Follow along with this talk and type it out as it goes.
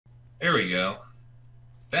There we go.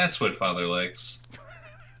 That's what Father likes.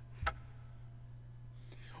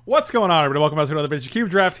 What's going on, everybody? Welcome back to another Vintage Cube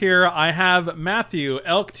Draft here. I have Matthew,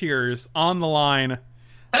 Elktears, on the line.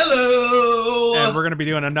 Hello! And we're going to be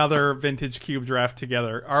doing another Vintage Cube Draft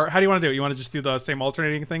together. How do you want to do it? You want to just do the same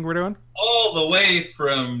alternating thing we're doing? All the way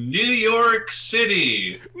from New York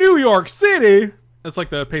City. New York City? That's like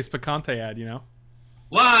the Pace Picante ad, you know?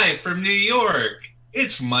 Live from New York.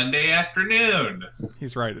 It's Monday afternoon.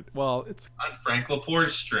 He's right. Well, it's... On Frank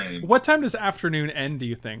Lepore's stream. What time does afternoon end, do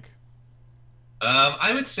you think?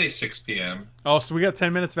 I would say 6 p.m. Oh, so we got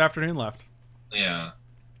 10 minutes of afternoon left. Yeah.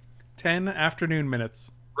 10 afternoon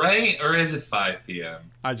minutes. Right? Or is it 5 p.m.?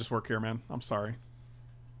 I just work here, man. I'm sorry.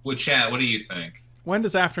 Well, chat, what do you think? When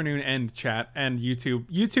does afternoon end, chat? And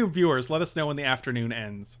YouTube viewers, let us know when the afternoon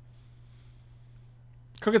ends.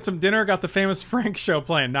 Cooking some dinner, got the famous Frank show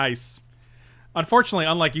playing. Nice. Unfortunately,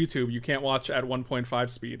 unlike YouTube, you can't watch at 1.5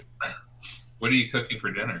 speed. What are you cooking for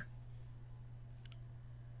dinner?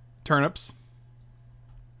 Turnips.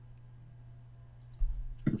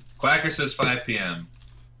 Quacker says 5 p.m.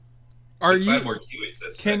 Are it's you... Sideboard Kiwi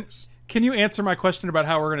says 6. Can you answer my question about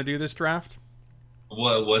how we're going to do this draft?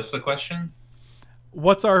 What's the question?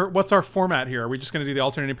 What's our format here? Are we just going to do the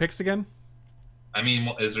alternating picks again? I mean,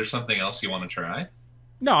 is there something else you want to try?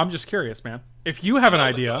 No, I'm just curious, man. If you have an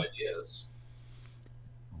idea... Ideas.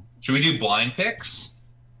 Should we do blind picks?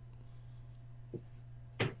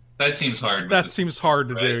 That seems hard. That seems hard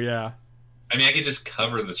to do, yeah. I mean, I could just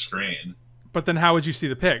cover the screen. But then how would you see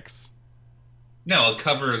the picks? No, I'll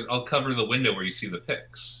cover the window where you see the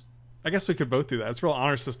picks. I guess we could both do that. It's real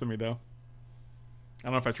honor system-y, though. I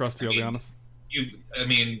don't know if I trust you, I'll be honest. I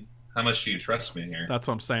mean, how much do you trust me here? That's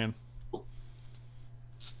what I'm saying.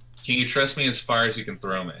 Can you trust me as far as you can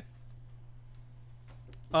throw me?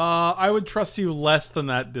 I would trust you less than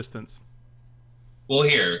that distance. Well,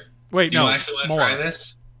 here. Wait, no. Do you actually want to try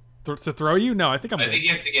this? To throw you? No, I think I think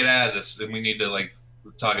you have to get out of this, and we need to, like,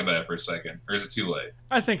 talk about it for a second. Or is it too late?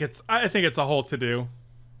 I think it's a whole to-do.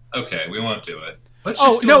 Okay, we won't do it.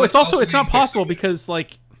 It's not possible because,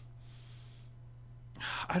 like...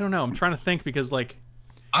 I don't know. I'm trying to think because, like...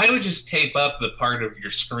 I would just tape up the part of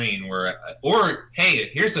your screen where... Or, hey,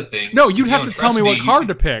 here's the thing. No, you'd have to tell me what card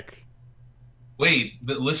to pick. Wait,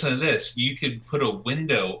 listen to this. You could put a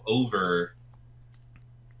window over...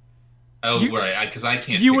 Oh, right, because I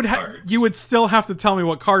can't pick cards. You would still have to tell me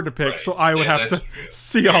what card to pick, right. So I would have to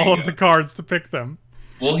see all of the cards to pick them.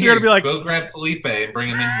 Well, here, be like, go grab Felipe and bring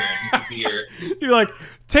him in here. And he could be here. You're like,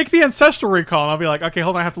 take the Ancestral Recall, and I'll be like, okay,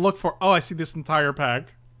 hold on, I have to look for... Oh, I see this entire pack.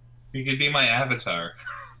 You could be my avatar.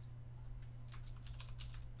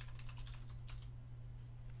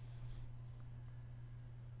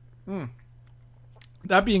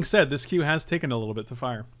 That being said, this queue has taken a little bit to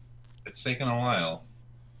fire. It's taken a while.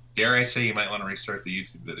 Dare I say you might want to restart the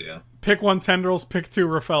YouTube video. Pick 1 Tendrils, pick 2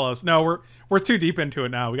 Rafellas. No, we're too deep into it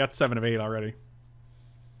now. We got 7 of 8 already.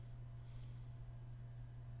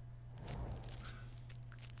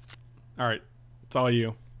 Alright. It's all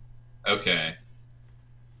you. Okay.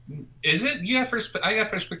 Is it? You got first I got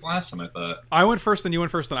first pick last time, I thought. I went first, then you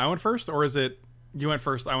went first, then I went first? Or is it you went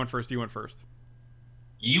first, I went first, you went first?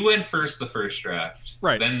 You went first the first draft.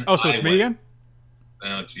 Right. Then so it's me again?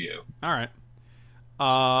 No, it's you. Alright. This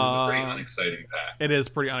is a pretty unexciting pack. It is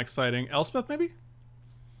pretty unexciting. Elspeth, maybe?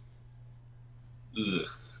 Ugh.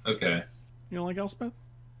 Okay. You don't like Elspeth?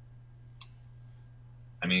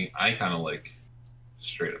 I mean, I kind of like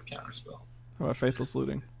straight up counterspell. How about Faithless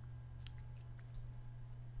Looting?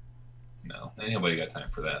 No, ain't nobody got time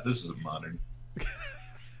for that. This is modern.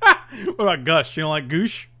 What about Gush? You don't like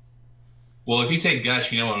Goosh? Well, if you take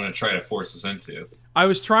Gush, you know what I'm going to try to force us into. I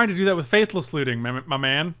was trying to do that with Faithless Looting, my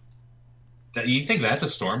man. You think that's a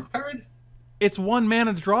Storm card? It's 1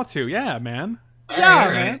 mana to draw 2. Yeah, man. All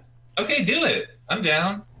right. Man. Okay, do it. I'm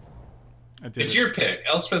down. It's your pick.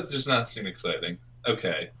 Elspeth does not seem exciting.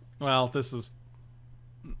 Okay. Well, that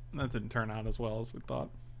didn't turn out as well as we thought.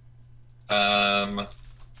 I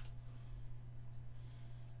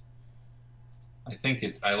think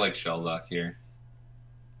I like Shelldock here.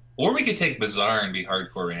 Or we could take Bazaar and be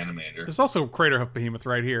Hardcore Animator. There's also Craterhoof Behemoth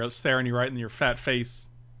right here, staring you right in your fat face.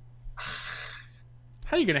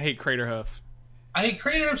 How are you gonna hate Craterhoof?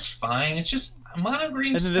 Craterhoof's fine. It's just mono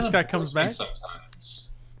green. And then this guy comes back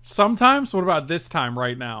sometimes. Sometimes. What about this time?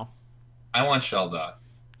 Right now? I want Shelldock.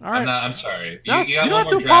 All right. I'm sorry. You don't have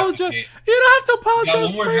to apologize. You don't have to apologize. You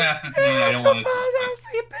got one more draft with me. I don't want to apologize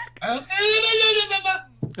for your pick.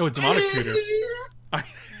 Oh, Demonic Tutor.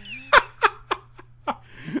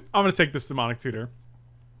 I'm gonna take this Demonic Tutor.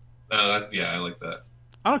 Yeah, I like that.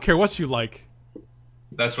 I don't care what you like.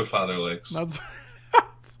 That's what Father likes.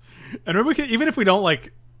 And maybe we can, even if we don't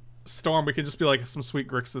like Storm, we can just be like some sweet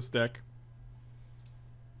Grixis deck.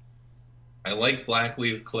 I like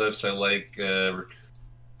Blackleaf Cliffs. I like Riftwing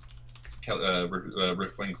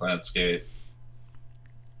Cloudscape.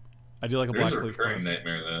 I do like a There's Blackleaf a recurring Cliffs.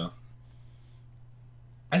 nightmare though.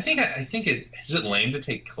 I think it is it lame to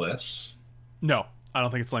take Cliffs? No, I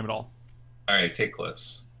don't think it's lame at all. All right, take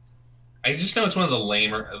Cliffs. I just know it's one of the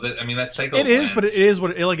lamer. I mean, that cycle. It is, but it is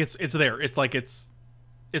what it like. It's there. It's like it's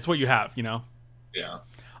what you have. You know. Yeah.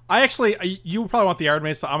 You probably want the Iron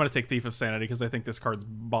Mace, so I'm gonna take Thief of Sanity because I think this card's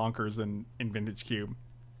bonkers in Vintage Cube.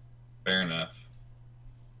 Fair enough.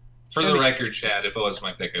 For the record, Chad, if it was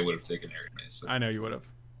my pick, I would have taken Iron Mace. So. I know you would have.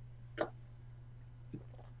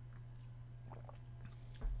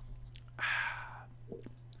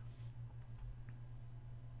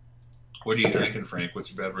 What are you drinking, Frank?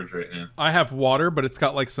 What's your beverage right now? I have water, but it's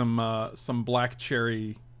got like some black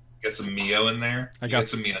cherry. Got some Mio in there? You got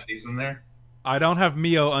some MeUndies in there? I don't have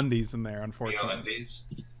Mio undies in there, unfortunately. Mio undies?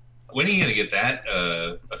 When are you going to get that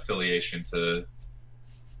affiliation to...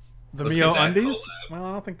 The Mio undies? Well,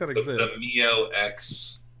 I don't think that exists. The Mio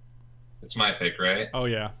X... It's my pick, right? Oh,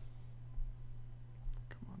 yeah.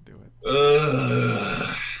 Come on, do it.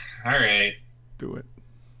 All right. Do it.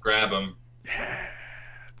 Grab them. Yeah.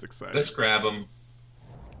 It's exciting. Just grab them.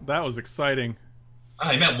 That was exciting. Oh,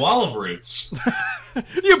 I meant Wall of Roots.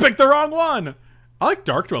 You picked the wrong one. I like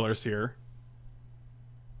Dark Dwellers here.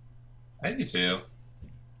 I do too.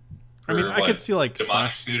 I mean, I could see like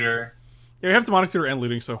Demonic Tutor. Yeah, we have Demonic Tutor and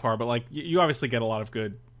Looting so far, but like you obviously get a lot of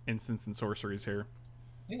good instants and sorceries here.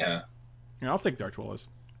 Yeah. Yeah, I'll take Dark Dwellers.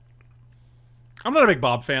 I'm not a big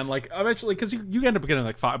Bob fan. Like eventually, because you end up getting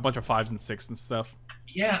like a bunch of 5s and 6s and stuff.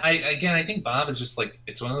 Yeah, I think Bob is just like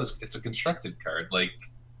it's one of those. It's a constructed card. Like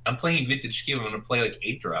I'm playing Vintage Cube. I'm going to play like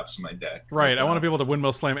 8 drops in my deck. Right. I want to be able to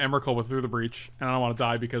Windmill Slam Emrakul with Through the Breach, and I don't want to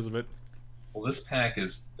die because of it. Well, this pack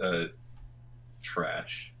is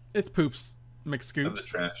trash. It's poops. McScoops. Of the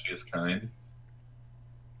trashiest kind.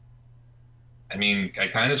 I mean, I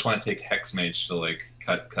kind of just want to take Hexmage to like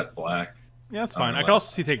cut black. Yeah, that's fine. I could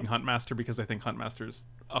also see taking Huntmaster because I think Huntmaster's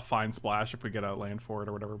a fine splash if we get a land for it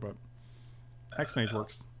or whatever, but Hexmage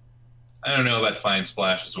works. I don't know about fine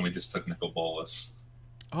splashes when we just took Nicol Bolas.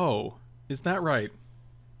 Oh, is that right?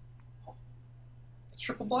 It's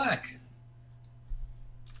triple black.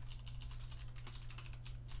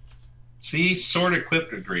 See, Sword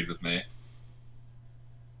Equipped agreed with me.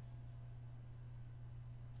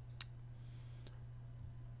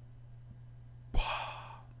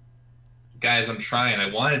 Guys, I'm trying. I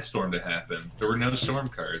wanted Storm to happen. There were no Storm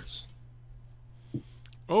cards.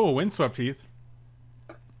 Oh, Windswept Heath.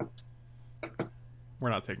 We're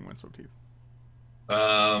not taking Windswept Heath.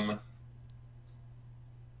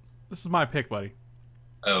 This is my pick, buddy.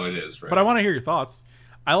 Oh, it is, right? But I want to hear your thoughts.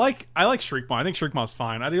 I like Shriekmaw. I think Shriekmaw's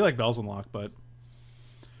fine. I do like Bells Unlock, but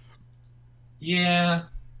yeah,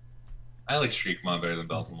 I like Shriekmaw better than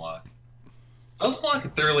Bells Unlock. Bells Unlock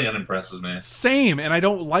thoroughly unimpresses me. Same, and I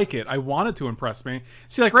don't like it. I want it to impress me.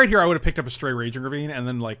 See, like right here, I would have picked up a Stray Raging Ravine and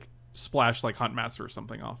then like splashed like Huntmaster or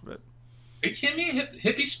something off of it. Are you kidding me?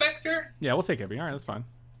 Hippie Spectre? Yeah, we'll take Hippie. All right, that's fine.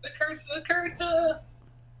 The card.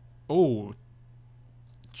 Oh,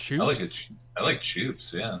 Choops. I like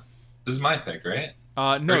Choops. Yeah, this is my pick, right?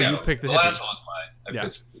 No, you picked the Hippie. Last one was mine. Yeah.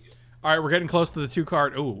 All right, we're getting close to the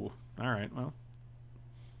 2-card. Ooh, all right. Well,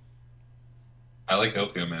 I like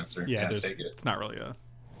Ophiomancer. Yeah, take it. It's not really a.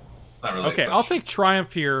 Not really. Okay, I'll take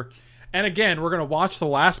Triumph here. And again, we're gonna watch the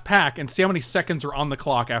last pack and see how many seconds are on the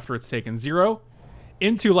clock after it's taken. 0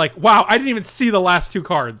 into like, wow, I didn't even see the last 2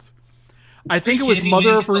 cards. I think it was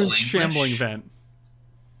Mother of Rune's Shambling Vent.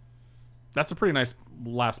 That's a pretty nice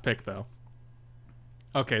last pick, though.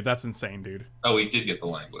 Okay, that's insane, dude. Oh, he did get the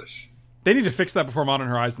Languish. They need to fix that before Modern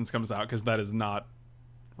Horizons comes out, because that is not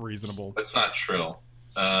reasonable. That's not Trill.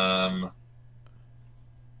 This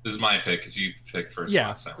is my pick, because you picked first. Yeah,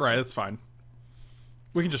 last time, right, that's fine.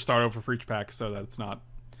 We can just start over for each pack so that it's not...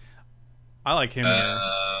 I like him here,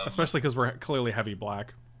 especially because we're clearly heavy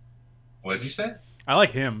black. What did you say? I like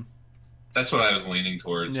him. That's what I was leaning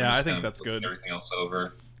towards. Yeah, I think that's good. Everything else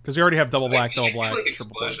over. Because we already have double black, double black, like triple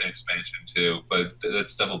Explosion black. expansion too, but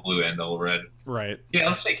that's double blue and double red. Right. Yeah,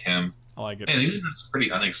 let's take him. I like it. Man, these are just pretty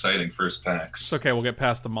unexciting first packs. It's okay, we'll get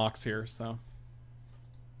past the mocks here, so.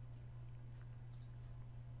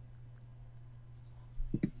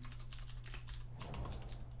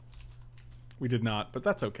 We did not, but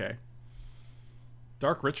that's okay.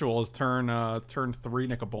 Dark Ritual is turn 3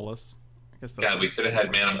 Nicol Bolas. I guess God, we could have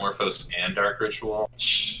had Manamorphose and Dark Ritual.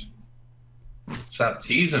 Stop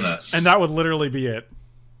teasing us. And that would literally be it.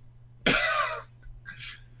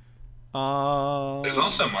 There's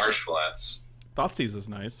also Marsh Flats. Thoughtseize is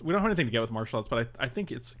nice. We don't have anything to get with Marsh Flats, but I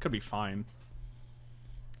think it could be fine.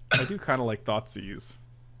 I do kind of like Thoughtseize.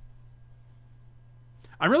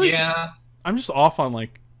 I'm just off on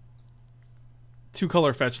like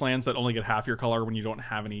 2-color fetch lands that only get half your color when you don't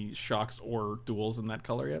have any shocks or duels in that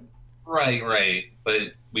color yet. Right.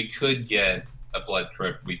 But we could get a Blood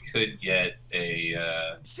Crypt. We could get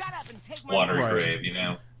a Water Grave, you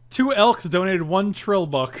know? 2 Elks donated 1 Trill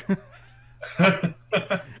book. Alright,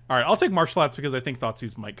 I'll take Marsh Flats because I think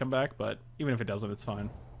Thoughtseize might come back, but even if it doesn't, it's fine.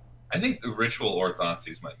 I think the Ritual or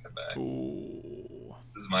Thoughtseize might come back. Ooh.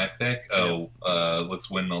 This is my pick. Oh, let's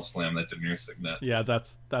Windmill Slam that Demir Signet. Yeah,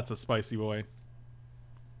 that's a spicy boy.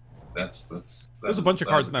 There's a bunch of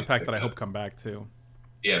cards in that pack that I hope come back too.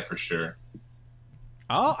 Yeah, for sure.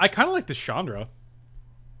 I kind of like the Chandra.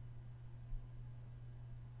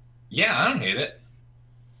 Yeah, I don't hate it.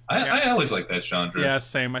 I always like that Chandra. Yeah,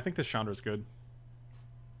 same. I think the Chandra's good.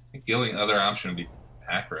 I think the only other option would be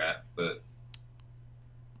Pack Rat, but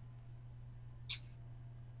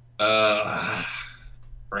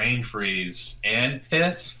Brain Freeze and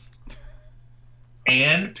Pith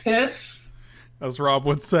and Pith, as Rob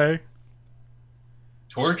would say.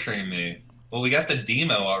 Torturing me. Well, we got the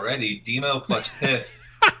Demo already. Demo plus Pith.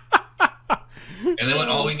 And then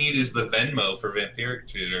all we need is the Venmo for Vampiric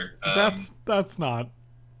Tutor. That's not.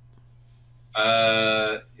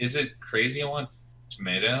 Is it crazy I want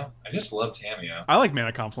Tomato? I just love Tameo. I like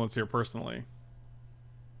Mana Confluence here personally.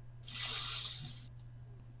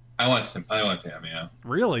 I want Tameo.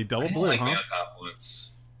 Really? Double blue, like huh? Mana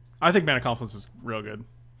Confluence. I think Mana Confluence is real good.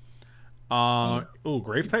 Ooh,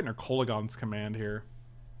 Grave Titan or Kolagon's Command here.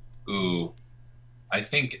 Ooh.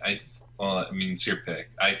 Well, I mean, it's your pick.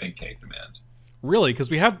 I think K Command. Really? Because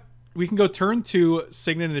we can go turn 2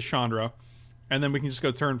 Signet into Chandra, and then we can just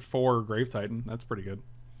go turn 4 Grave Titan. That's pretty good.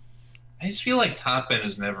 I just feel like top end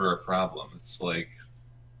is never a problem. It's like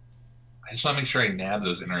I just want to make sure I nab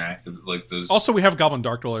those interactive, like those. Also, we have Goblin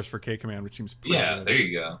Dark Dwellers for K Command, which seems pretty yeah. good. There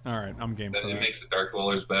you go. All right, I'm game for that. It makes the Dark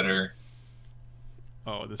Dwellers better.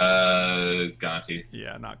 Oh, this is Gonti.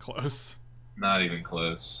 Yeah, not close. Not even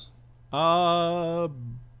close.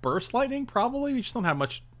 Burst Lightning probably. We just don't have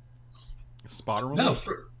much spot room. No,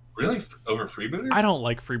 really over Freebooter. I don't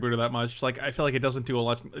like Freebooter that much. Like, I feel like it doesn't do a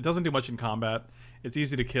lot. It doesn't do much in combat. It's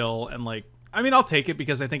easy to kill, and like, I mean, I'll take it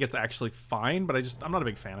because I think it's actually fine. But I'm not a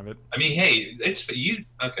big fan of it. I mean, hey, it's you.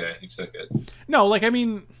 Okay, you took it. No, like, I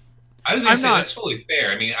mean, I was gonna say that's fully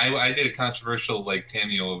fair. I mean, I did a controversial like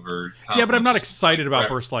Tameo over. Yeah, but I'm not excited about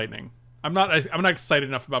Burst Lightning. I'm not excited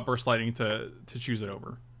enough about Burst Lightning to choose it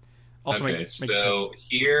over. Also, okay, so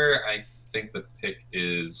here I think the pick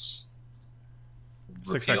is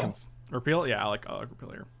 6 seconds. Repeal? Yeah, I like Repeal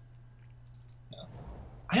here. Yeah.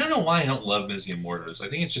 I don't know why I don't love Mizium Mortars. I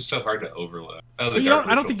think it's just so hard to overload. Oh,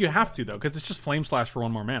 I don't think you have to though, because it's just Flame Slash for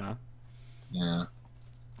 1 more mana. Yeah.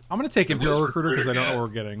 I'm gonna take Imperial Recruiter because I don't know what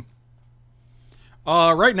we're getting.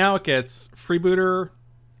 Right now it gets Freebooter,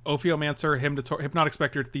 Ophiomancer, Hypnotic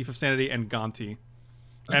Spectre, Thief of Sanity, and Gonti.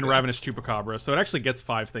 And Ravenous Chupacabra. So it actually gets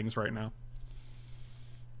 5 things right now.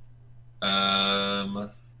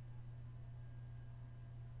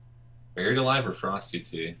 Buried Alive or Frosty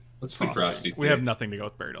Tea? Let's do Frosty Tea. We have nothing to go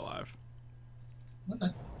with Buried Alive.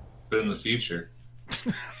 Okay. But in the future.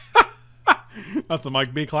 That's a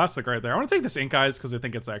Mike B classic right there. I want to take this Ink Eyes because I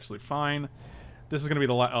think it's actually fine. This is going to be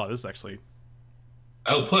the last... Oh, this is actually...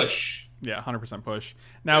 Oh, push. Yeah, 100% push.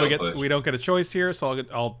 Now we don't get a choice here, so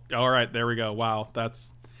all right, there we go. Wow,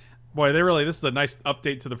 that's boy, this is a nice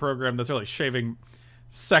update to the program that's really shaving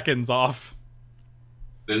seconds off.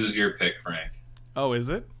 This is your pick, Frank. Oh, is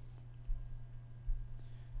it?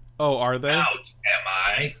 Oh, are they? Out am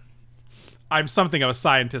I? I'm something of a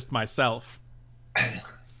scientist myself.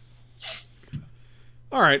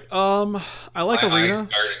 All right, I like Arena.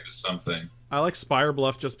 Starting to something. I like Spire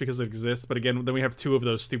Bluff just because it exists, but again, then we have 2 of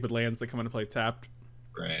those stupid lands that come into play tapped.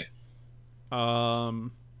 Right.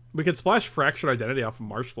 We could splash Fractured Identity off of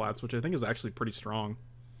Marsh Flats, which I think is actually pretty strong.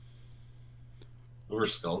 Over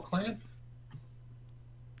Skull Clamp?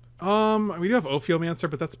 We do have Ophiomancer,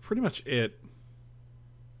 but that's pretty much it.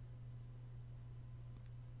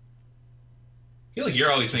 I feel like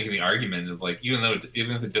you're always making the argument of like, even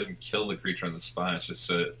if it doesn't kill the creature on the spot, it's just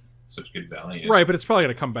such good value. Right, but it's probably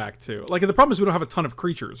going to come back too. Like, the problem is we don't have a ton of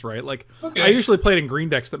creatures, right? Like, I usually play it in green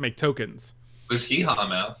decks that make tokens. There's Hee-Haw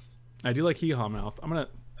Mouth. I do like Hee-Haw Mouth. I'm gonna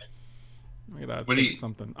take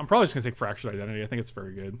something. I'm probably just going to take Fractured Identity. I think it's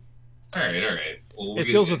very good. All right. Well, it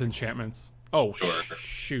deals with enchantments. Oh, sure.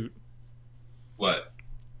 Shoot. What?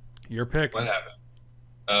 Your pick. What happened?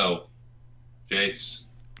 Oh. Jace.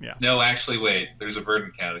 Yeah. No, actually, wait. There's a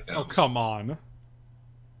Verdant Catacombs. Oh, come on.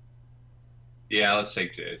 Yeah, let's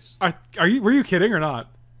take Jace. Were you kidding or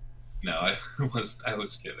not? No, I was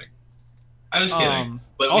kidding. I was kidding.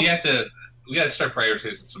 But we got to start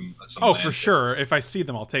prioritizing some Oh, land for sure. If I see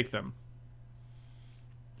them, I'll take them.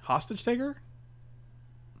 Hostage taker?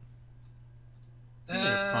 I think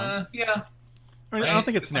it's fine. Yeah. I mean, I don't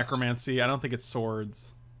think it's necromancy. I don't think it's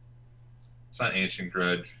swords. It's not ancient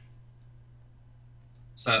grudge.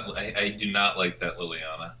 It's not. I do not like that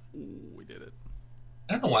Liliana. Ooh, we did it.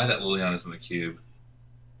 I don't know why that Liliana's in the cube.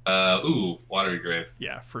 Ooh, Watery Grave.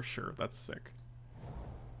 Yeah, for sure. That's sick.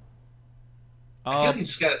 I feel like you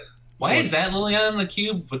just got. Why is that Liliana in the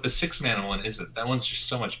cube, but the 6-mana one isn't? That one's just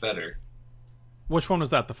so much better. Which one was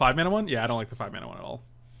that? The 5-mana one? Yeah, I don't like the 5-mana one at all.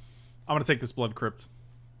 I'm gonna take this Blood Crypt.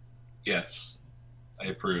 Yes, I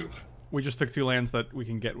approve. We just took 2 lands that we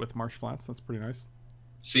can get with Marsh Flats. That's pretty nice.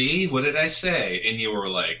 See, what did I say? And you were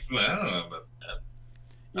like, well, I don't know about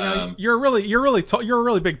that. You're a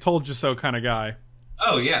really big told you so kind of guy.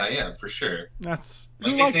 Oh yeah, for sure. That's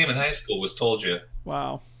my nickname in high school was Told You.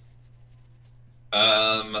 Wow.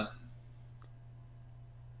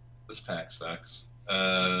 This pack sucks.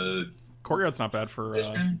 Courtyard's not bad for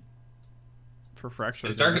Fracture.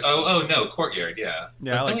 It's dark. Oh no, Courtyard. Yeah.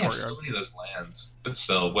 Yeah, I like Courtyard. Courtyard. So many of those lands, but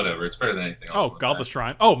still, whatever. It's better than anything else. Oh, Godless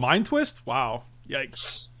Shrine. Oh, Mind Twist. Wow.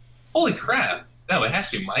 Yikes. Holy crap! No, it has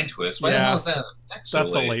to be Mind Twist. Why the hell is that? That's a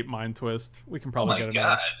late Mind Twist. We can probably get it. Oh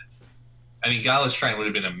my god! I mean, Godless Shrine would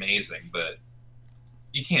have been amazing, but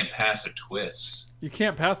you can't pass a twist. You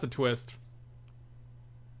can't pass a twist.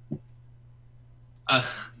 I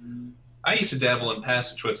used to dabble in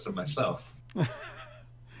pass a twist of myself.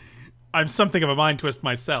 I'm something of a Mind Twist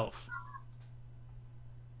myself.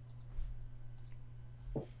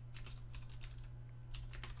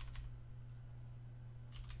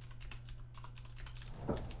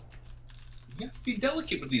 You have to be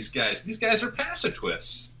delicate with these guys. These guys are pass a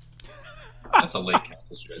twists. That's a late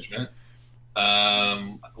Council's Judgment.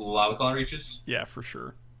 Lava Claw Reaches? Yeah, for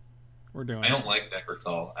sure. We're doing I don't like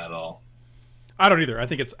Necrotal at all. I don't either. I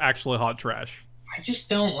think it's actually hot trash. I just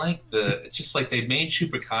don't like it's just like they made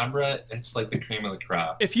Chupacabra. It's like the cream of the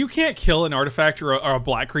crop. If you can't kill an artifact or a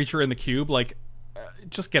black creature in the cube, like,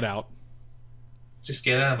 just get out. Just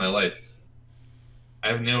get out of my life. I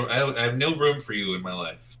have no room for you in my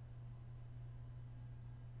life.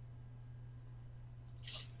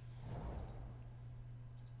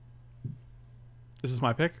 This is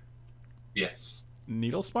my pick? Yes.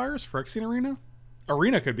 Needle Spires? Phyrexian Arena?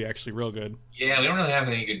 Arena could be actually real good. Yeah, we don't really have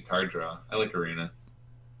any good card draw. I like Arena.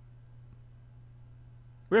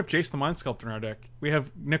 We have Jace the Mind Sculptor in our deck. We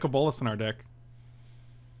have Nicobolus in our deck.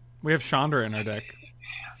 We have Chandra in our deck.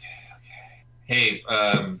 Okay. Hey,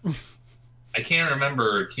 I can't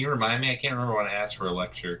remember. Can you remind me? I can't remember when I asked for a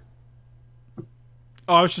lecture.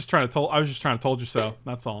 Oh, I was just trying to told you so.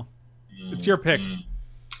 That's all. It's your pick.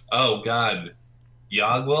 Oh God,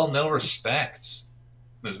 Yogwell, no respect,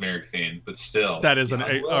 Mesmeric Fiend, but still. That is an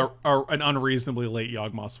unreasonably late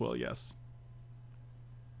Yawgmoth's Will, yes.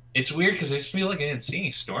 It's weird because I just feel like I didn't see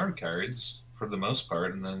any Storm cards for the most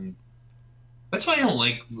part, and then that's why I don't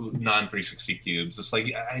like non-360 cubes. It's like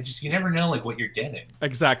you never know like what you're getting.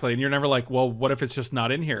 Exactly, and you're never like, well, what if it's just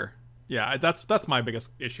not in here? Yeah, that's my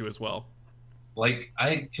biggest issue as well. Like,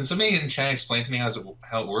 can somebody in chat explain to me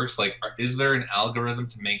how it works? Like, is there an algorithm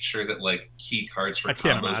to make sure that like key cards for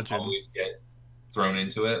combos always get thrown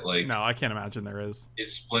into it? Like, no, I can't imagine there is.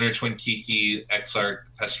 Is Splinter Twin Kiki, Exarch,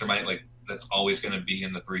 Pestermite like that's always going to be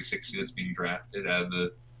in the 360 that's being drafted out of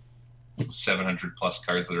the 700 plus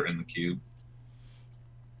cards that are in the cube?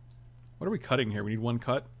 What are we cutting here? We need one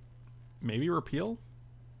cut. Maybe repeal.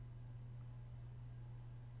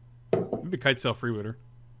 Maybe Kite Sail Freebooter.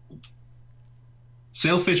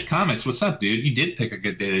 Sailfish Comics, what's up, dude? You did pick a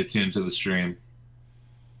good day to tune into the stream.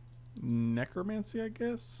 Necromancy, I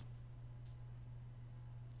guess.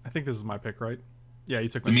 I think this is my pick, right? Yeah, you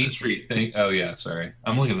took my Dimitri. Oh yeah, sorry.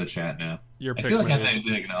 I'm looking at the chat now. Your pick. I feel like I haven't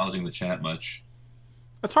been acknowledging the chat much.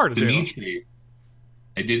 That's hard to do. Dimitri.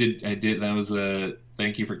 I did. That was a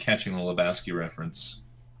thank you for catching the Lebowski reference.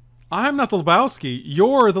 I'm not the Lebowski.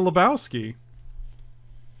 You're the Lebowski.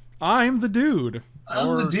 I'm the dude.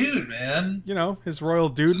 I'm the dude, man. You know, his royal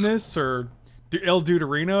dudeness or El Dude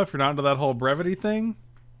Arena if you're not into that whole brevity thing.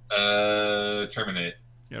 Terminate.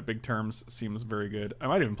 Yeah, big terms seems very good. I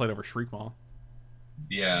might even play it over Shriekmaw.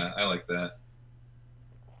 Yeah, I like that.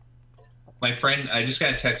 My friend, I just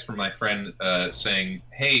got a text from my friend saying,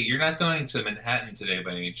 hey, you're not going to Manhattan today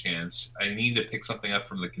by any chance. I need to pick something up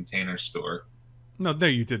from the Container Store. No,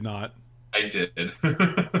 you did not. I did.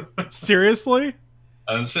 Seriously?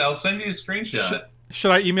 I'll send you a screenshot.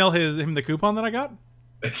 Should I email him the coupon that I got?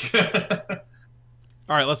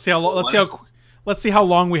 All right, let's see how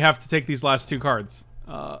long we have to take these last two cards.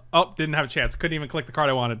 Oh, didn't have a chance. Couldn't even click the card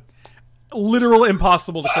I wanted. Literal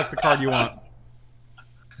impossible to click the card you want.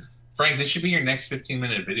 Frank, this should be your next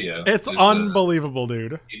 15-minute video. It's unbelievable,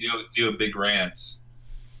 dude. You do a big rant.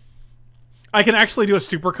 I can actually do a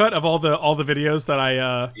supercut of all the videos that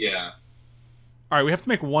I. Yeah. All right, we have to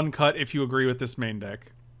make one cut if you agree with this main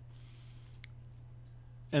deck.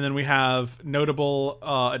 And then we have notable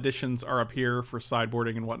additions are up here for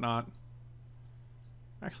sideboarding and whatnot.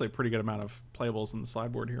 Actually, a pretty good amount of playables in the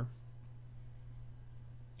sideboard here.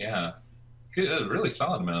 Yeah, good, a really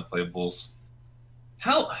solid amount of playables.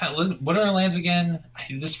 What are our lands again?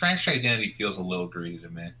 This Fractured Identity feels a little greedy to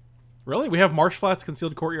me. Really? We have Marsh Flats,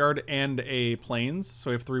 Concealed Courtyard, and a Plains, so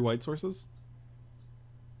we have 3 white sources.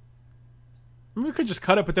 I mean, we could just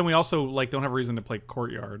cut it, but then we also don't have a reason to play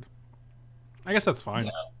Courtyard. I guess that's fine.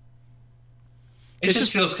 Yeah. It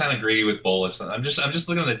just feels kind of greedy with Bolus. I'm just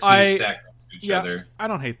looking at the two stacked each other. I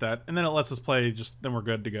don't hate that, and then it lets us play. Then we're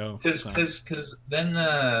good to go. Because then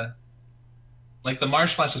the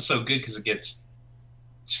Marsh Flash is so good because it gets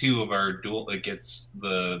 2 of our dual. It gets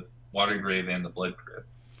the Water Grave and the Blood Crypt.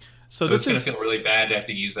 So it's gonna feel really bad to have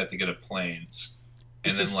to use that to get a Plains,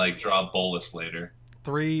 and then draw Bolus later.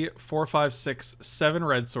 3, 4, 5, 6, 7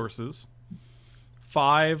 red sources.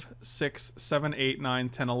 5, 6, 7, 8, 9,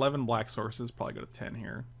 10, 11 black sources. Probably go to 10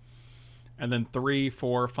 here. And then 3,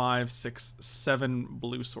 4, 5, 6, 7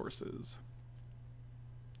 blue sources.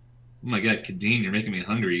 Oh my god, Kadeen, you're making me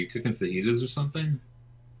hungry. You cooking fajitas or something?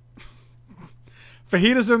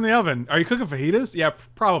 Fajitas in the oven. Are you cooking fajitas? Yeah,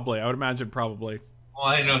 probably. I would imagine probably. Well,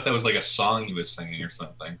 I didn't know if that was like a song he was singing or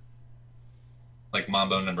something. Like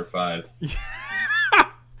Mambo No. 5.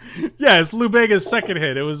 Yeah, it's Lou Bega's second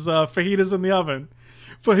hit. It was fajitas in the oven.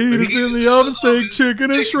 Fajitas in the oven, steak,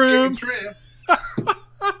 chicken, and shrimp.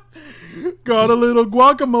 Got a little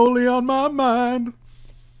guacamole on my mind.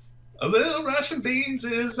 A little rice and beans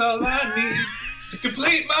is all I need to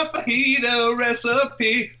complete my fajita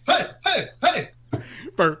recipe. Hey, hey, hey!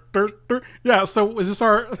 Burr, burr, burr. Yeah, so is this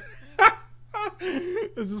our...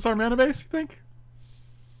 is this our mana base, you think?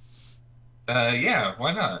 Yeah,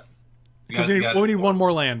 why not? Because we need one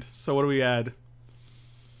more land, so what do we add?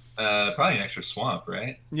 Probably an extra swamp,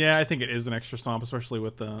 right? Yeah, I think it is an extra swamp, especially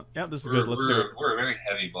with the... Yeah, this is good. Let's do it. We're a very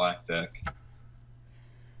heavy black deck.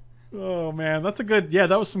 Oh, man. That's a good... Yeah,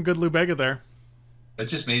 that was some good Lou Bega there. That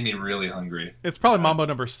just made me really hungry. It's probably Mambo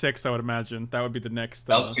No. 6, I would imagine. That would be the next...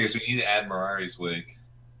 Elktears, we need to add Mirari's Wig.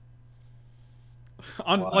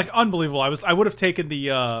 Unbelievable. I would have taken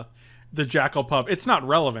the Jackal Pup. It's not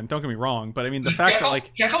relevant, don't get me wrong, but I mean, the fact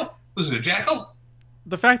that, Jackal? Was it a Jackal?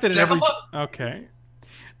 The fact that Jackal in every... Okay.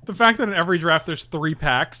 The fact that in every draft there's 3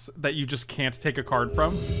 packs that you just can't take a card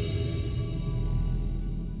from.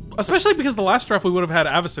 Especially because the last draft we would have had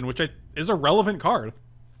Avacyn, which is a relevant card.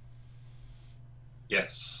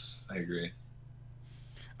 Yes, I agree.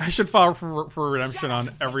 I should file for redemption on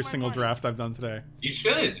every single draft I've done today. You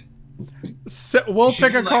should. We'll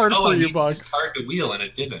pick a card for you, Bucks. Card to wheel, and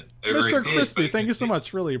it didn't. Mr. Crispy, thank you so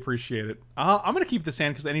much. Really appreciate it. I'm going to keep this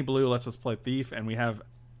hand because any blue lets us play Thief, and we have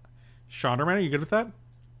Chandraman. Are you good with that?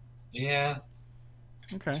 Yeah.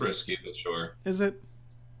 Okay. It's risky, but sure. Is it?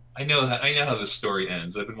 I know how this story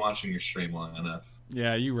ends. I've been watching your stream long enough.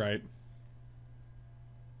 Yeah, you're right.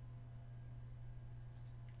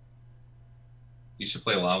 You should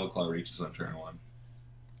play Lava Claw Reaches on turn 1.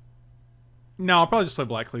 No, I'll probably just play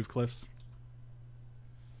Blackcleave Cliffs.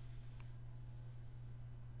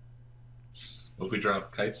 What if we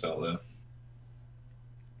drop Kite Cell, though?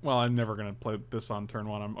 Well, I'm never going to play this on turn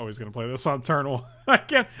 1. I'm always going to play this on turn 1. I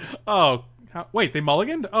can't... Oh, wait, they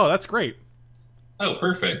mulliganed? Oh, that's great. Oh,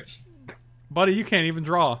 perfect. Buddy, you can't even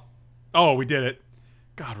draw. Oh, we did it.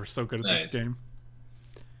 God, we're so good at this game.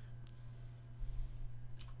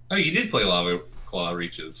 Oh, you did play Lava Claw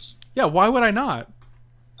Reaches. Yeah, why would I not?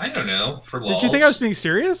 I don't know. For lols. Did you think I was being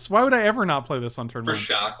serious? Why would I ever not play this on turn 1? For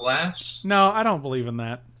shock laughs? No, I don't believe in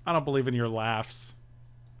that. I don't believe in your laughs.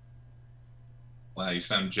 Wow, you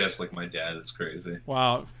sound just like my dad. It's crazy.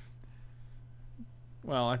 Wow.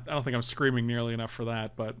 Well, I don't think I'm screaming nearly enough for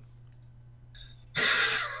that, but...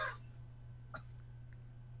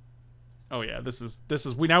 Oh yeah, this is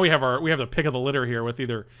we have the pick of the litter here with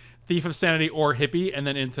either Thief of Sanity or Hippie, and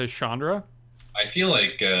then into Chandra. I feel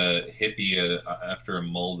like Hippie after a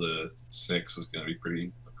mull to 6 is going to be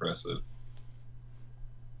pretty oppressive.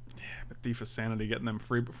 Yeah, but Thief of Sanity getting them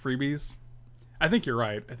freebies. I think you're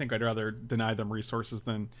right. I think I'd rather deny them resources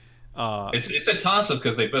than. It's a toss up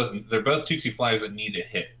because they're both 2/2 flyers that need a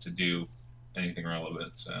hit to do anything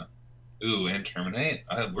relevant. So. Ooh, and terminate.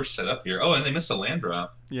 We're set up here. Oh, and they missed a land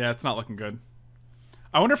drop. Yeah, it's not looking good.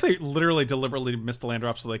 I wonder if they literally deliberately missed the land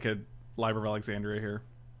drop so they could Library of Alexandria here.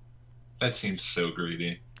 That seems so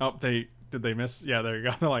greedy. Oh, did they miss? Yeah, there you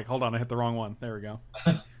go. They're like, hold on, I hit the wrong one. There we go.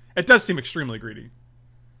 It does seem extremely greedy.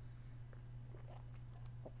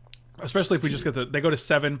 Especially if we just get they go to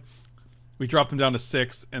 7, we drop them down to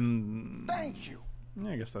 6, and... Thank you.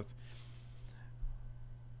 Yeah, I guess that's...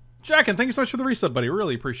 Jack, and thank you so much for the reset, buddy.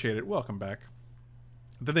 Really appreciate it. Welcome back.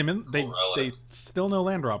 Did they still no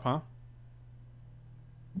land drop, huh?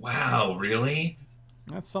 Wow, really?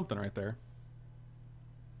 That's something right there.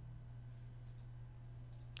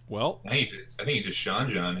 Well, I think you just Sean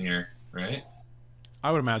John here, right?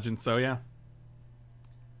 I would imagine so, yeah.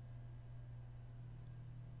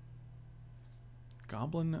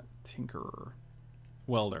 Goblin Tinkerer.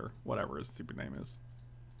 Welder, whatever his stupid name is.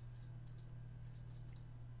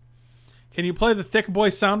 Can you play the Thick Boy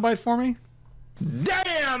soundbite for me?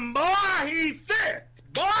 Damn, boy, he's thick.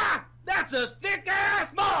 Boy, that's a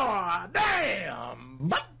thick-ass boy.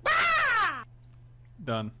 Damn.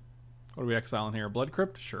 Done. What are we exiling here? Blood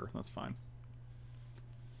Crypt? Sure, that's fine.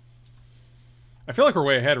 I feel like we're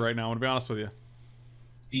way ahead right now, I'm going to be honest with you.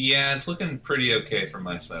 Yeah, it's looking pretty okay from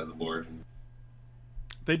my side of the board.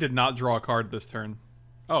 They did not draw a card this turn.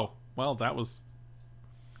 Oh, well, that was...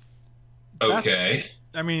 Okay.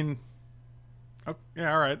 I mean... Oh,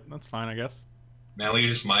 yeah, alright. That's fine, I guess. Now we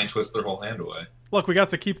just mind twist their whole hand away. Look, we got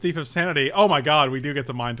to keep Thief of Sanity. Oh my god, we do get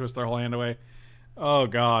to mind twist their whole hand away. Oh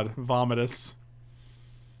god, Vomitus.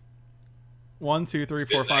 1, 2, 3,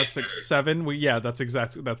 4, 5, 6, 7. Yeah, that's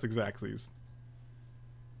exactly's.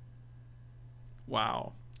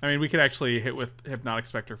 Wow. I mean, we could actually hit with Hypnotic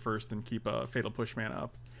Spectre first and keep a Fatal Push mana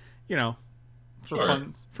up. You know, for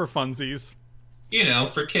funsies. You know,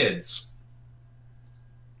 for kids.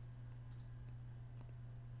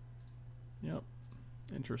 Yep.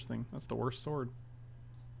 Interesting. That's the worst sword.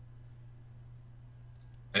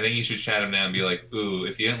 I think you should chat him down and be like, ooh,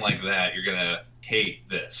 if you didn't like that, you're gonna hate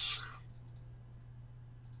this.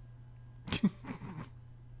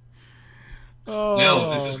 Oh,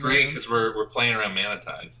 no, this is great because we're playing around Mana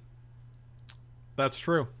Tithe. That's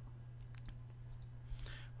true.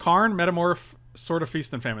 Karn, Metamorph, Sword of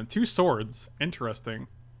Feast and Famine. 2 swords. Interesting.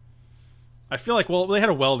 I feel like, well, they had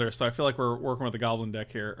a welder, so I feel like we're working with a goblin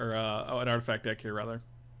deck here, or an artifact deck here, rather.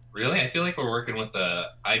 Really? I feel like we're working with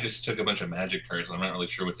I just took a bunch of magic cards, and I'm not really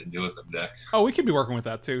sure what to do with them deck. Oh, we could be working with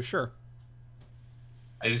that, too, sure.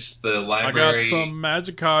 The library... I got some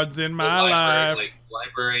magic cards in my life. Like,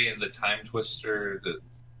 library and the Time Twister,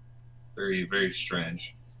 very, very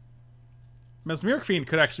strange. Mesmeric Fiend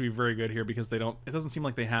could actually be very good here because it doesn't seem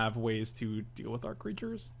like they have ways to deal with our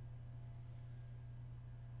creatures.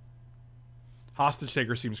 Hostage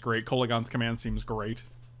Taker seems great. Kolagon's Command seems great.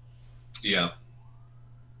 Yeah.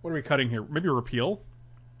 What are we cutting here? Maybe Repeal?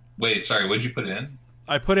 Wait, sorry, what did you put in?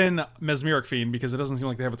 I put in Mesmeric Fiend because it doesn't seem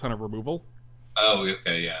like they have a ton of removal. Oh,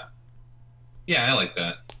 okay, yeah. Yeah, I like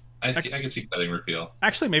that. I can see cutting Repeal.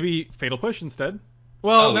 Actually, maybe Fatal Push instead.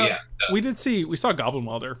 Well, no, yeah. We saw Goblin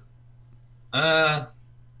Welder. Yeah,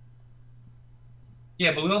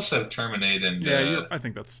 but we also have Terminate and I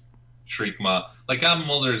think that's Shriekmaw. Like Goblin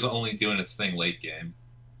Welder is only doing its thing late game.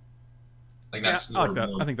 Like I like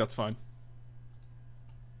that. I think that's fine.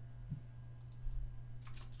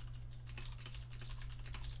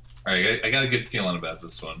 All right, I got a good feeling about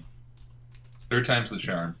this one. 3rd time's the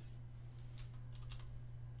charm.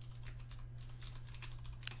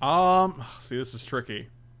 See, this is tricky.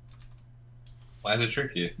 Why is it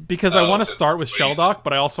tricky? Because I want to start with Shelldock,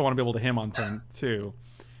 but I also want to be able to him on turn 2.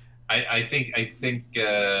 I think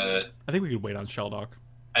we could wait on Shelldock.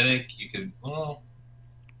 I think you could. Well,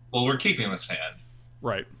 we're keeping this hand.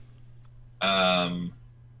 Right.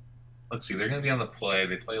 Let's see. They're going to be on the play.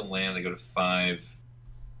 They play a land. They go to 5.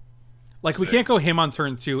 Like, we can't go him on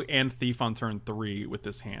turn 2 and Thief on turn 3 with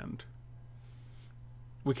this hand.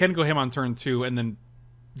 We can go him on turn 2 and then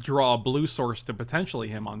draw a blue source to potentially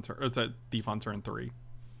him on turn, or to Thief on turn 3.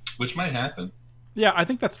 Which might happen. Yeah, I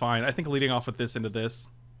think that's fine. I think leading off with this into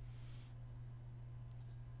this.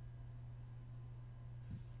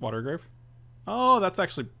 Watergrave? Oh, that's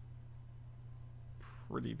actually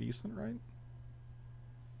pretty decent, right?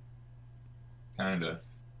 Kinda.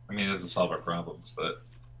 I mean, it doesn't solve our problems, but...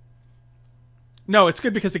 No, it's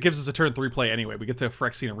good because it gives us a turn 3 play anyway. We get to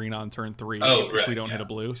Phyrexian Arena on turn 3 if we don't hit a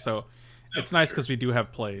blue. So it's nice because we do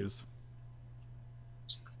have plays.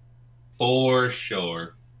 For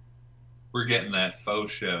sure. We're getting that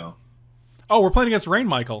faux show. Oh, we're playing against Rain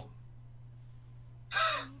Michael.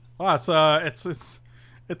 Wow, it's a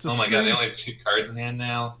oh my god, they only have 2 cards in hand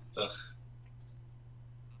now? Ugh.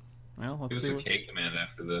 Well, let's Give see. us a K command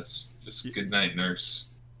after this. Just good night, nurse.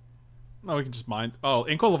 Oh, we can just mine. Oh,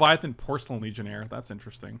 Inko Leviathan Porcelain Legionnaire. That's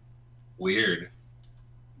interesting. Weird.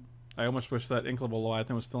 I almost wish that Inko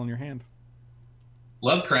Leviathan was still in your hand.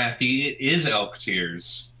 Lovecrafty, it is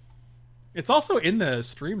Elktears. It's also in the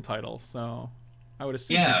stream title, so I would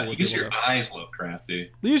assume. Yeah, use your eyes, Lovecrafty.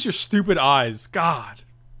 Use your stupid eyes. God.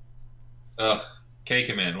 Ugh. K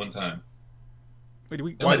command, one time. Wait, do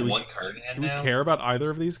we, one card in hand do we now? care about either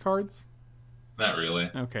of these cards? Not really.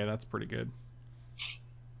 Okay, that's pretty good.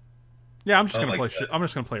 Yeah, I'm just gonna play. I'm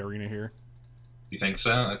just gonna play Arena here. You think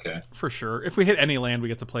so? Okay. For sure. If we hit any land, we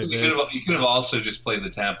get to play this. You could have also just played the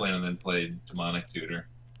tap land and then played Demonic Tutor.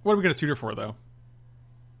 What are we gonna tutor for, though?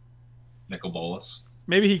 Nicol Bolas.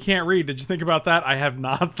 Maybe he can't read. Did you think about that? I have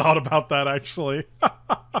not thought about that, actually.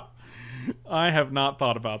 I have not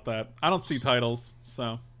thought about that. I don't see titles,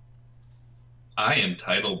 so. I am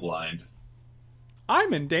title blind.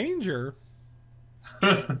 I'm in danger.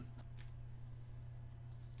 I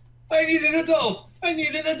need an adult. I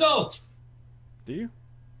need an adult. Do you?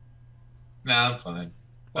 Nah, I'm fine.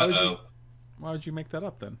 Why would you make that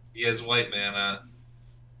up, then? He has white mana.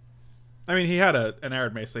 I mean, he had an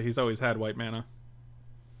Arid Mesa. He's always had white mana.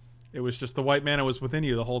 It was just the white mana was within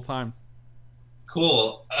you the whole time.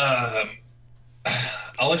 Cool.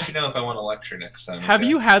 I'll let you know if I want to lecture next time. Have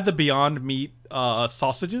you had the Beyond Meat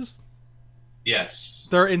sausages? Yes.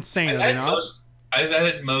 They're insane, are they not? I've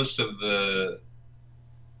had most of the...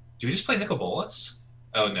 Do we just play Nicol Bolas?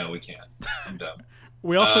 Oh, no, we can't. I'm dumb.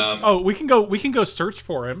 We also... we can go search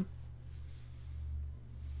for him.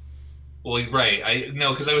 Well, right.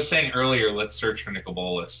 No, because I was saying earlier, let's search for Nicol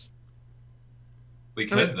Bolas. We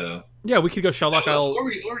could, though. Yeah, we could go Shelldock Isle. Or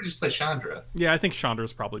we just play Chandra. Yeah, I think Chandra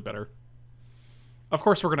is probably better. Of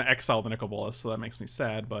course, we're going to exile the Nicol Bolas, so that makes me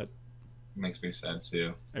sad, but... It makes me sad,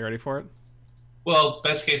 too. Are you ready for it? Well,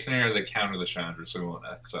 best case scenario, they counter the Chandra, so we won't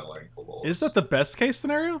exile our Nicol Bolas. Is that the best case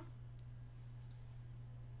scenario?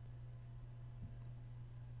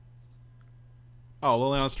 Oh,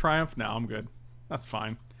 Liliana's Triumph? No, I'm good. That's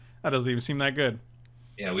fine. That doesn't even seem that good.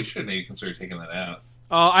 Yeah, we should maybe consider taking that out.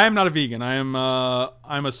 I am not a vegan. I'm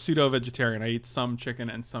a pseudo-vegetarian. I eat some chicken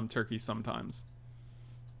and some turkey sometimes.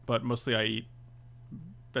 But mostly I eat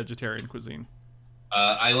vegetarian cuisine.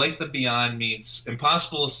 I like the Beyond Meats.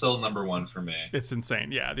 Impossible is still #1 for me. It's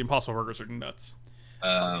insane. Yeah, the Impossible Burgers are nuts.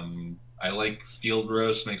 I like Field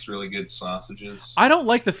Roast. Makes really good sausages. I don't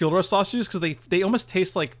like the Field Roast sausages because they almost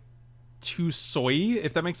taste like too soy-y,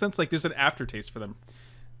 if that makes sense. Like there's an aftertaste for them.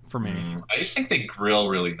 For me, I just think they grill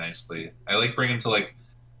really nicely. I like bringing them to like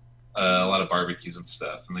a lot of barbecues and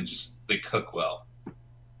stuff, and they cook well.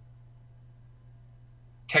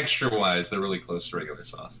 Texture-wise, they're really close to regular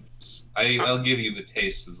sausages. I'll give you the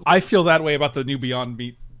taste. I feel that way about the new Beyond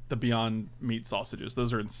Meat sausages.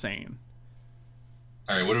 Those are insane.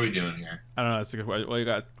 All right, what are we doing here? I don't know. That's a good way. What you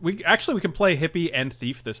got? We can play Hippie and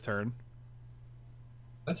Thief this turn.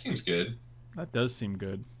 That seems good. That does seem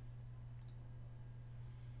good.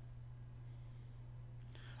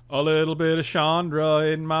 A little bit of Chandra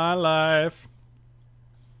in my life.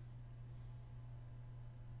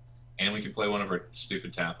 And we can play one of our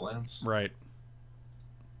stupid tap lands. Right.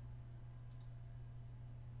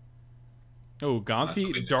 Oh,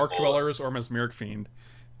 Gonti, Dark Dwellers, or Mesmeric Fiend.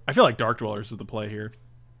 I feel like Dark Dwellers is the play here.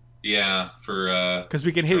 Yeah, for... Because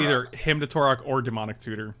we can hit either Hymn to Torok or Demonic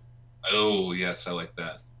Tutor. Oh, yes, I like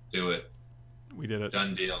that. Do it. We did it.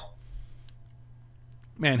 Done deal.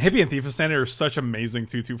 Man, Hippie and Thief of Sanity are such amazing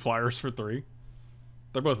 2/2 flyers for 3.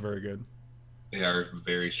 They're both very good. They are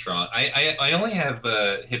very strong. I only have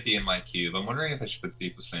Hippie in my cube. I'm wondering if I should put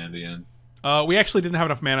Thief of Sanity in. We actually didn't have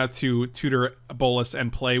enough mana to tutor Bolas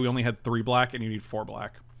and play. We only had 3 black, and you need 4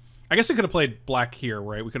 black. I guess we could have played black here,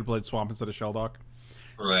 right? We could have played Swamp instead of Shelldock.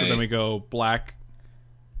 Right. So then we go black,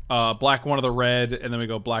 black one of the red, and then we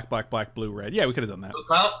go black, black, black, blue, red. Yeah, we could have done that.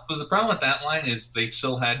 The problem with that line is they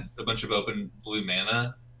still had a bunch of open blue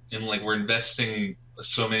mana, and like we're investing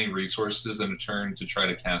so many resources in a turn to try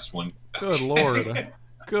to cast one. Good lord.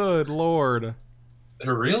 Good lord.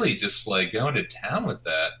 They're really just like going to town with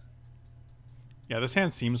that. Yeah, this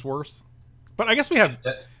hand seems worse. But I guess we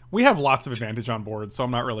have lots of advantage on board, so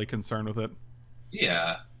I'm not really concerned with it.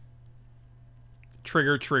 Yeah.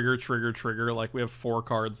 Trigger, trigger, trigger, trigger. Like, we have 4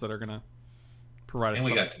 cards that are going to provide us. And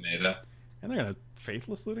we got Tomato. And they're going to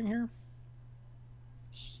Faithless Looting here?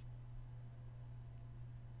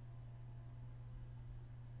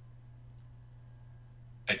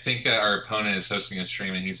 I think our opponent is hosting a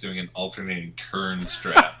stream and he's doing an alternating turns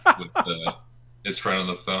draft with his friend on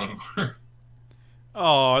the phone. Oh,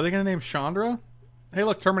 are they going to name Chandra? Hey,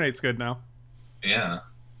 look, Terminate's good now. Yeah.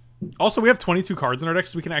 Also, we have 22 cards in our deck,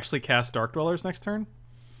 so we can actually cast Dark Dwellers next turn.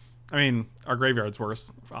 I mean, our graveyard's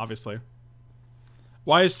worse, obviously.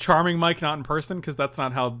 Why is Charming Mike not in person? Because that's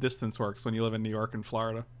not how distance works when you live in New York and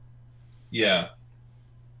Florida. Yeah.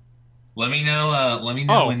 Let me know. Let me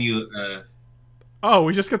know when you. Oh,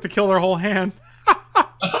 we just get to kill their whole hand.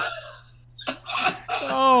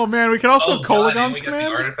 Oh man, we can also Kolaghan's command.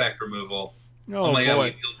 The artifact removal. Oh boy,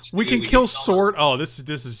 God, we can kill sword. Oh, this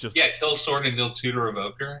is just kill sword and deal 2 to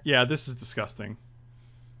Revoker. Yeah, this is disgusting.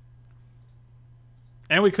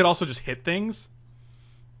 And we could also just hit things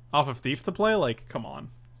off of Thief to play. Like, come on.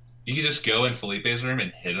 You could just go in Felipe's room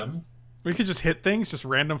and hit him. We could just hit things, just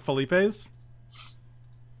random Felipes.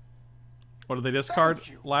 What did they discard?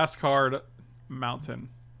 Last card, Mountain.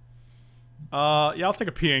 Yeah, I'll take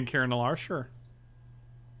a PN Kieran Nalaar, sure.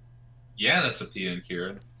 Yeah, that's a PN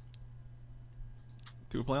Kieran.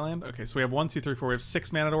 Do a play land? Okay, so we have 1, 2, 3, 4. We have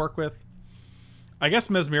 6 mana to work with. I guess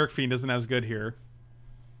Mesmeric Fiend isn't as good here.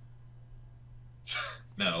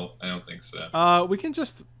 No, I don't think so. We can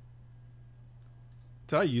just...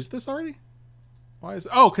 Did I use this already? Why is...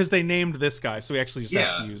 Oh, because they named this guy, so we actually just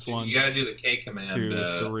have to use 1. You gotta do the K command.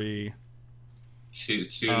 2, 3. 2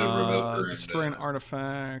 to Revoker. Destroy an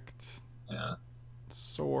artifact. Yeah.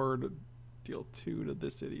 Sword. Deal 2 to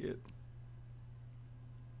this idiot.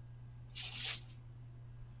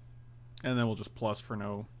 And then we'll just plus for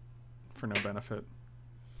no benefit.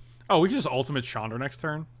 Oh, we can just ultimate Chandra next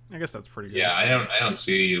turn. I guess that's pretty good. Yeah, I don't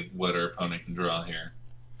see what our opponent can draw here.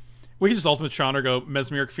 We can just ultimate Chandra, go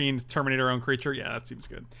Mesmeric Fiend, terminate our own creature. Yeah, that seems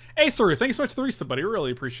good. Hey, Saru, thank you so much for the resub, buddy.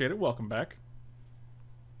 Really appreciate it. Welcome back.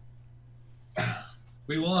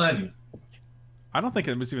 We won. I don't think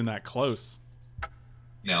it was even that close.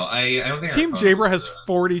 No, I don't think Team Jabra has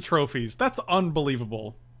 40 trophies. That's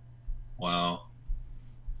unbelievable. Wow.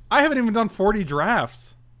 I haven't even done 40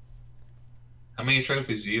 drafts. How many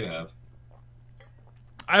trophies do you have?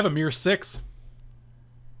 I have a mere 6.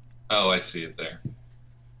 Oh, I see it there.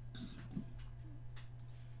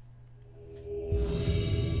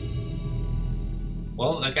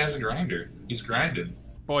 Well, that guy's a grinder. He's grinding.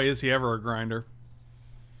 Boy, is he ever a grinder.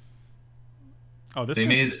 Oh, this they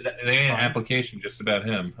made an application just about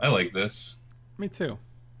him. I like this. Me too.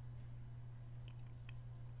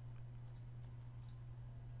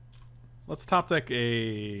 Let's top deck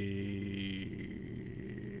a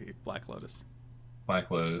Black Lotus. Black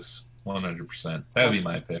Lotus, 100%. That would be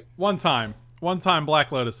my pick. One time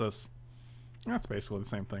Black Lotus us. That's basically the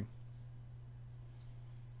same thing.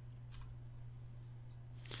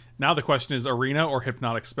 Now the question is Arena or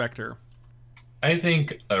Hypnotic Spectre? I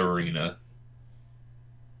think Arena.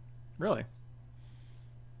 Really?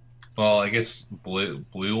 Well, I guess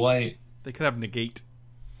blue-white. They could have Negate.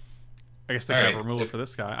 I guess they could have removal for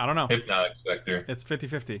this guy. I don't know. Hypnotic Spectre. It's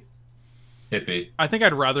 50-50. Hippie. I think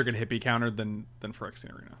I'd rather get Hippie countered than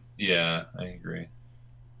Phyrexian Arena. Yeah, I agree.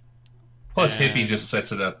 Plus, Hippie just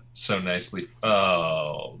sets it up so nicely.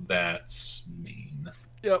 Oh, that's mean.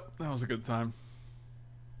 Yep, that was a good time.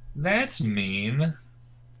 That's mean.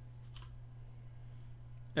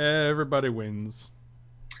 Everybody wins.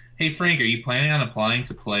 Hey, Frank, are you planning on applying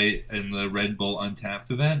to play in the Red Bull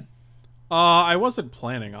Untapped event? I wasn't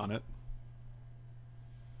planning on it.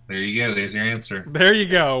 There you go. There's your answer. There you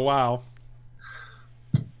go. Wow.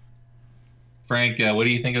 Frank, what do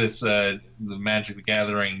you think of this the Magic the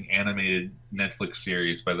Gathering animated Netflix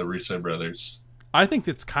series by the Russo brothers? I think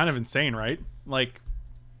it's kind of insane, right? Like...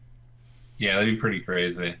 Yeah, that'd be pretty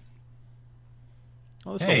crazy.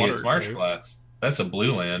 Oh, hey, it's Marsh Flats. That's a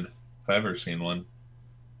blue land, if I've ever seen one.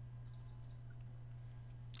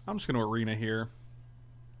 I'm just going to Arena here.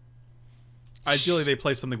 Ideally, they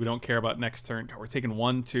play something we don't care about next turn. God, we're taking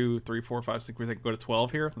 1, 2, 3, 4, 5, 6. We think go to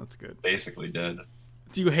 12 here. That's good. Basically dead.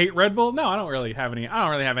 Do you hate Red Bull? No, I don't really have any. I don't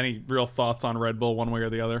really have any real thoughts on Red Bull one way or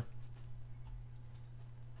the other.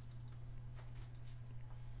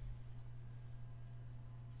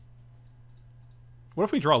 What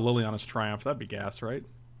if we draw Liliana's Triumph? That'd be gas, right?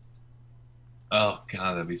 Oh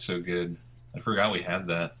god, that'd be so good. I forgot we had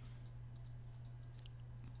that.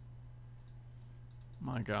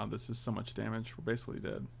 My god, this is so much damage. We're basically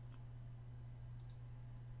dead.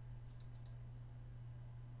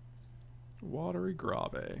 Watery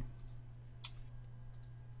Grave.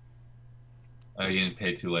 Oh, you didn't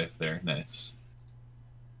pay 2 life there. Nice.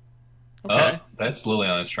 Okay. Oh, that's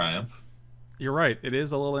Liliana's Triumph. You're right. It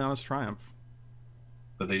is a Liliana's Triumph.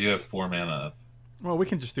 But they do have 4 mana up. Well, we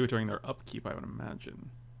can just do it during their upkeep, I would imagine.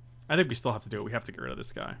 I think we still have to do it. We have to get rid of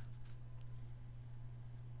this guy.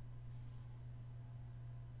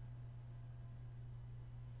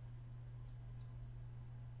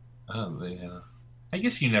 Oh, they, I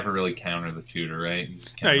guess you never really counter the tutor, right? You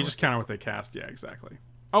just you just counter what they cast. Yeah, exactly.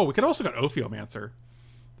 Oh, we could also got Ophiomancer.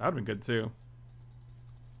 That would have been good too.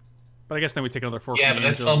 But I guess then we take another 4. Yeah, but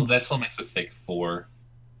that still makes us take 4.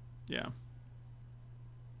 Yeah.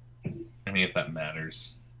 I mean, if that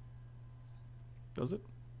matters. Does it?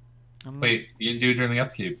 Wait, you didn't do it during the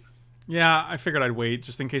upkeep. Yeah, I figured I'd wait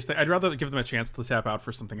just in case I'd rather give them a chance to tap out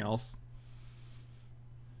for something else.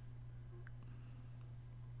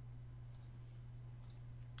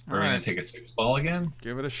 Are we going to take a 6-ball again?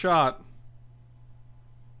 Give it a shot.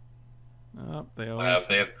 Oh, they always... if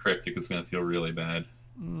they have Cryptic, it's going to feel really bad.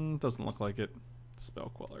 Doesn't look like it.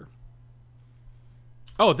 Spell Queller.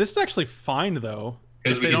 Oh, this is actually fine, though.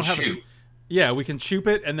 Because we can shoot. Yeah, we can shoot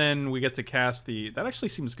it, and then we get to cast the... That actually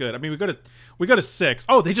seems good. I mean, we go to 6.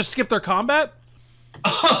 Oh, they just skipped their combat?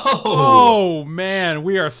 Oh, man.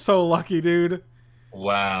 We are so lucky, dude.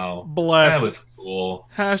 Wow. Blessed. That was cool.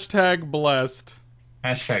 Hashtag blessed.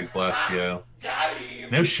 Hashtag bless you.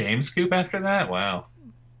 No shame scoop after that? Wow.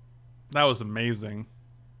 That was amazing.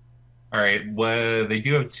 All right. Well, they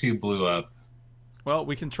do have 2 blue up. Well,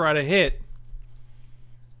 we can try to hit.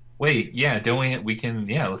 Wait, yeah, don't we? We can,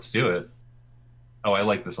 yeah, let's do it. Oh, I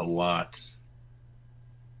like this a lot.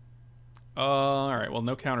 All right. Well,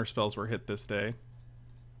 no counter spells were hit this day.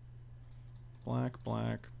 Black.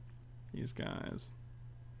 These guys.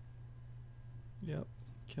 Yep.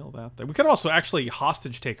 Kill that. We could also actually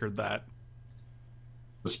hostage taker that.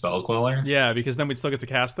 The Spell Queller? Yeah, because then we'd still get to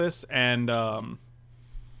cast this, and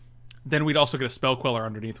then we'd also get a Spell Queller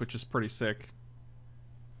underneath, which is pretty sick.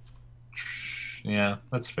 Yeah,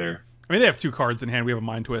 that's fair. I mean, they have 2 cards in hand. We have a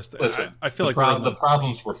Mind Twist. Listen, I feel like the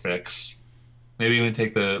problems were fixed. Maybe we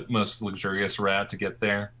take the most luxurious route to get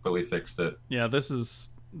there, but we fixed it. Yeah,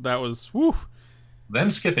 that was woo. Them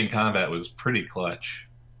skipping combat was pretty clutch.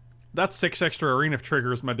 That's 6 extra arena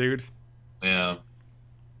triggers, my dude. Yeah.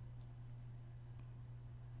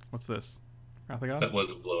 What's this? Wrath of God? That was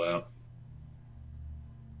a blowout.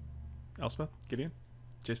 Elspeth? Gideon?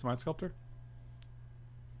 Jason Mind Sculptor?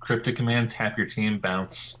 Cryptic command, tap your team,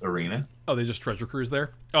 bounce arena. Oh, they just treasure cruise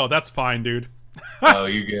there? Oh, that's fine, dude. Oh,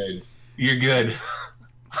 you're good. You're good.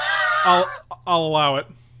 I'll allow it.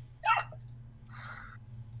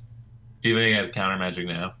 Do you think I have counter magic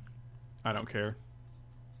now? I don't care.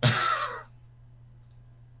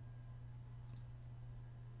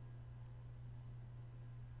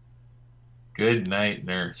 Good night,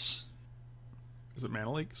 nurse. Is it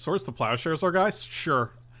Mana Leak? Swords to Plowshares, our guys?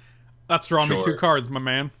 Sure. That's drawing me 2 cards, my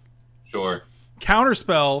man. Sure.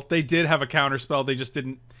 Counterspell. They did have a counterspell. They just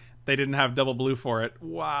didn't. They didn't have double blue for it.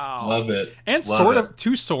 Wow. Love it. And Love of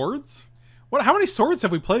 2 swords. What? How many swords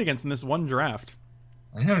have we played against in this one draft?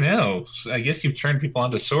 I don't know. I guess you've turned people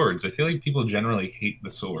onto swords. I feel like people generally hate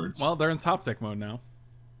the swords. Well, they're in top deck mode now.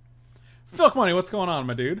 Philk Money, what's going on,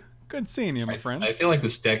 my dude? Good seeing you, my friend. I feel like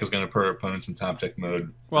this deck is going to put our opponents in top deck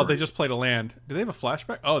mode. Well, they just played a land. Do they have a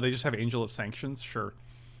flashback? Oh, they just have Angel of Sanctions? Sure.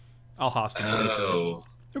 I'll hostage. Oh.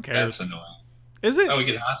 Who cares? That's annoying. Is it? Oh, we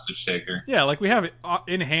get hostage taker. Yeah, like we have it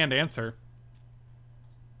in-hand answer.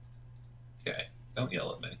 Okay. Don't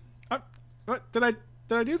yell at me. What? Did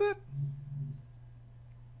I do that?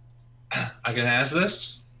 I can ask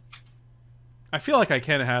this? I feel like I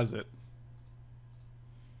can has it.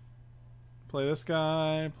 Play this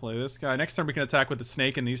guy. Play this guy. Next turn we can attack with the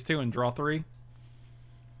snake and these 2 and draw 3.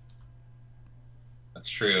 That's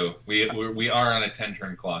true. We are on a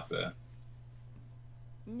 10-turn clock though.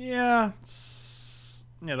 Yeah.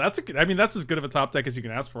 Yeah, that's I mean, that's as good of a top deck as you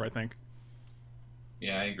can ask for, I think.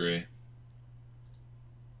 Yeah, I agree.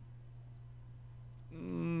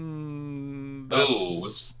 Oh,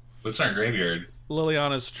 what's in our graveyard?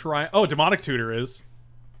 Liliana's trying. Oh, Demonic Tutor is.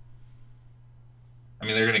 I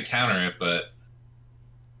mean, they're going to counter it, but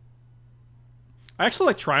I actually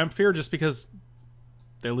like Triumph Fear just because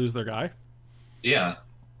they lose their guy. Yeah.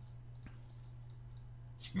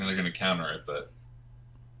 I mean, they're going to counter it, but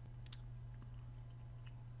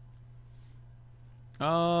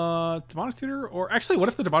Demonic Tutor, or actually, what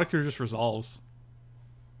if the Demonic Tutor just resolves?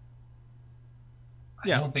 I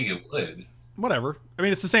don't think it would. Whatever. I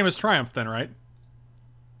mean, it's the same as Triumph then, right?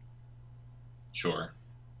 Sure.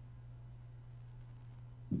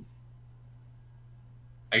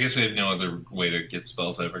 I guess we have no other way to get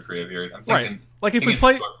spells out of our graveyard. I'm thinking, right. Like if we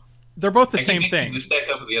play, they're both the same thing. thing. This deck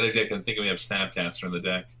up with the other deck, I'm thinking we have Snapcaster in the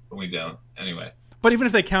deck, but we don't. Anyway. But even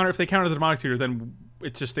if they counter the Demonic Tutor, then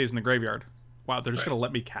it just stays in the graveyard. Wow, they're just gonna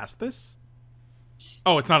let me cast this?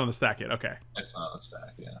 Oh, it's not on the stack yet. Okay. It's not on the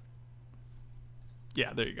stack. Yeah.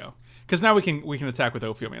 Yeah, there you go. Because now we can attack with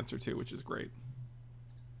Ophiomancer too, which is great.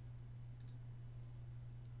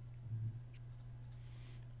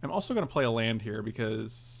 I'm also going to play a land here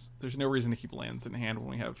because there's no reason to keep lands in hand when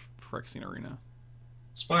we have Phyrexian Arena.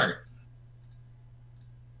 Smart.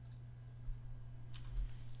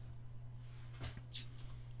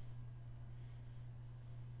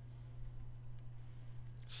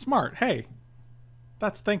 Smart. Hey,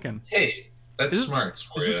 that's thinking. Hey, that's smart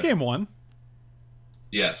for you. Is this game 1?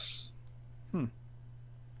 Yes.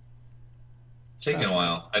 It's taking a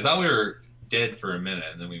while. I thought we were dead for a minute,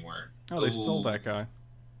 and then we weren't. Oh, they stole that guy.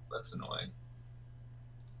 That's annoying.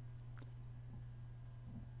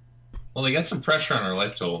 Well, they got some pressure on our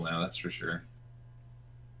life total now, that's for sure.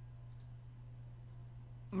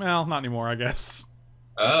 Well, not anymore, I guess.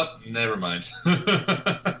 Oh, never mind.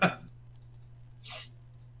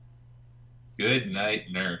 Good night,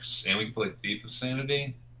 nurse. And we can play Thief of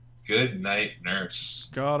Sanity. Good night, nurse.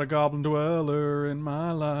 Got a goblin dweller in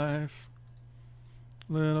my life.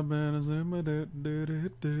 Little bit of zimba do do do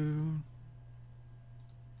do.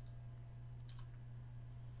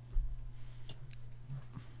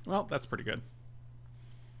 Well, that's pretty good.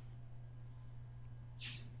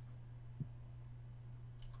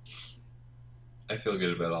 I feel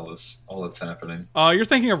good about all that's happening. You're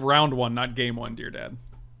thinking of round 1, not game 1, dear dad.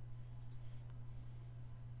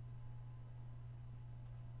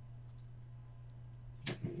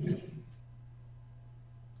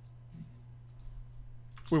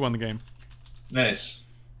 We won the game. Nice.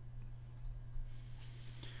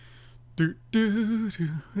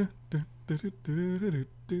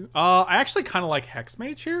 I actually kind of like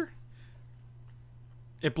Hexmage here.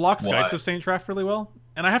 It blocks Geist of Saint Traft really well,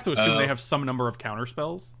 and I have to assume they have some number of counter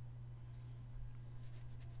spells.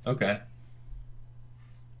 Okay.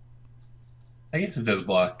 I guess it does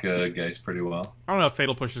block Geist pretty well. I don't know if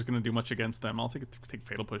Fatal Push is going to do much against them. I'll take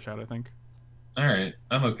Fatal Push out, I think. All right,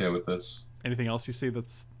 I'm okay with this. Anything else you see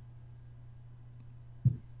that's...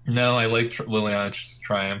 No, I like Liliana's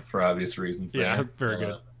Triumph for obvious reasons. Yeah, there. very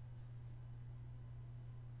good.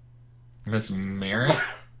 Miss Merit.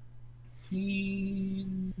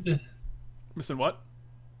 Fiend. Missing what?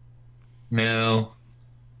 No.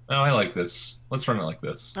 No, I like this. Let's run it like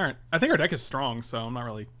this. All right. I think our deck is strong, so I'm not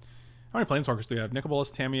really... How many Planeswalkers do we have?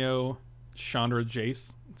 Nicobolas, Tameo, Chandra,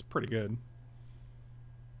 Jace. It's pretty good.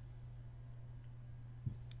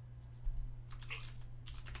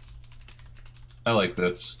 I like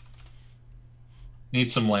this. Need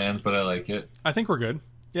some lands, but I like it. I think we're good.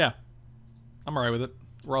 Yeah. I'm alright with it.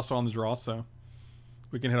 We're also on the draw, so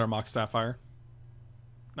we can hit our Mox Sapphire.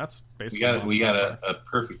 That's basically we got a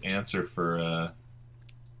perfect answer for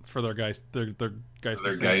their Geist. Their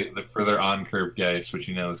Geist. For their on-curve Geist, which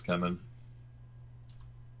you know is coming.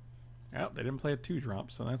 Yeah, they didn't play a 2-drop,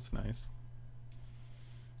 so that's nice.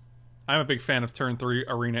 I'm a big fan of turn 3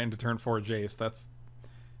 Arena into turn 4 Jace.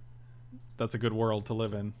 That's a good world to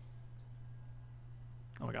live in.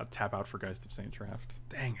 Oh my god, tap out for Geist of Saint Traft.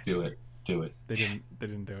 Dang it. Do it. Do it. They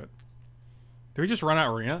didn't do it. Did we just run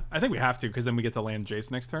out Arena? I think we have to, because then we get to land Jace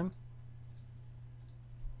next turn.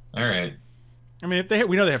 Alright. I mean, if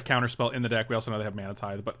we know they have Counterspell in the deck, we also know they have Mana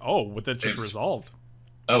Tithe, but with that just resolved.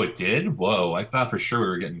 Oh, it did? Whoa, I thought for sure we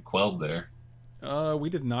were getting quelled there. We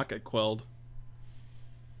did not get quelled.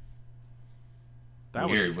 That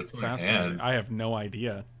Weird. was What's fascinating. I have no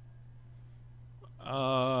idea.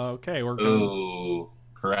 Okay, we're going... Ooh,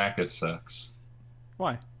 Caracas sucks.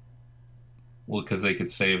 Why? Well, because they could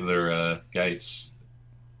save their Geist.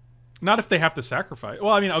 Not if they have to sacrifice.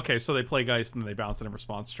 Well, I mean, okay, so they play Geist and then they bounce it in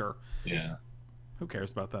response, sure. Yeah. Who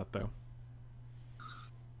cares about that, though?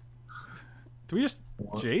 Do we just...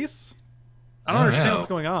 Jace? I don't understand what's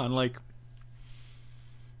going on. Like,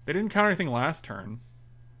 they didn't counter anything last turn.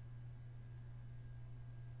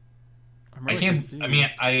 I can't... Confused. I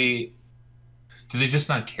mean, do they just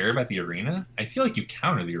not care about the Arena? I feel like you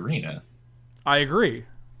counter the Arena. I agree.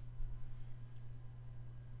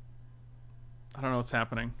 I don't know what's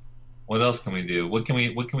happening. What else can we do? What can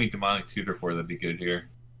we Demonic Tutor for that'd be good here?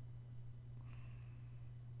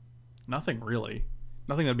 Nothing really.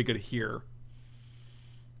 Nothing that'd be good here.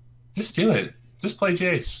 Just do it. Just play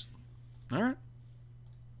Jace. All right.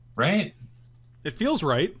 Right? It feels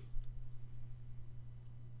right.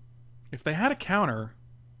 If they had a counter,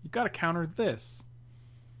 you got to counter this.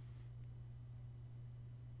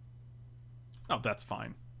 Oh, that's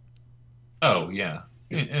fine. Oh, yeah.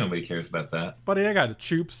 Nobody cares about that. Buddy, I got a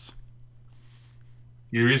Choops.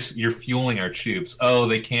 You're fueling our Choops. Oh,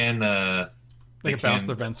 they can they can bounce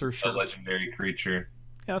their Venser, sure. A legendary creature.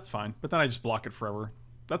 Yeah, that's fine. But then I just block it forever.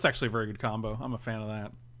 That's actually a very good combo. I'm a fan of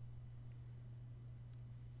that.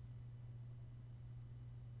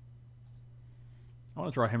 I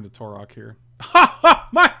want to draw him to Torok here.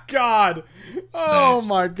 My god! Oh Nice.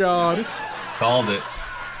 my god. Called it.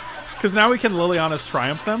 Because now we can Liliana's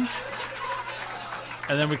Triumph them.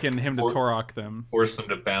 And then we can him to Torok them. Force them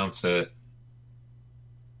to bounce it.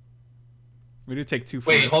 We do take 2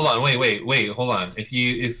 Wait, hold on. Wait, hold on.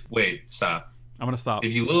 Wait, stop. I'm going to stop.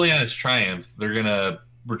 If you Liliana's Triumph, they're going to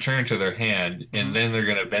return to their hand, and then they're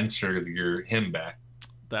going to Venser your him back.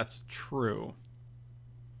 That's true.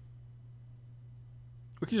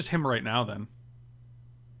 We can just him right now, then.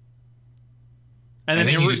 And then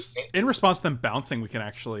in response to them bouncing, we can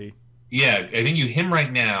actually... Yeah, I think you him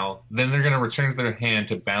right now, then they're going to return to their hand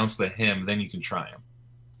to bounce the him, then you can Triumph.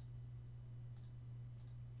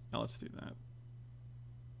 Now let's do that.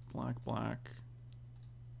 Black.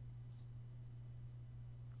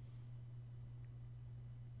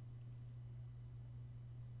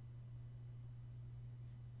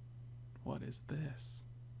 What is this?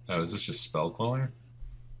 Oh, is this just Spell Queller?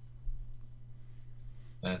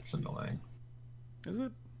 That's annoying. Is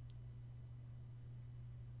it?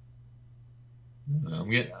 I'm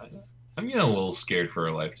getting a little scared for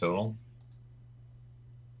our life total.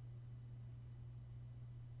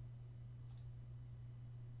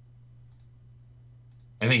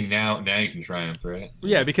 I think now you can Triumph, right?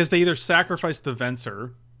 Yeah, because they either sacrifice the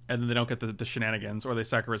Venser and then they don't get the shenanigans, or they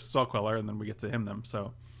sacrifice Spell Queller and then we get to him them.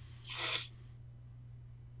 So,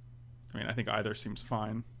 I mean, I think either seems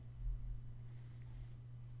fine.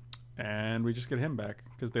 And we just get him back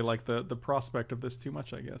because they like the prospect of this too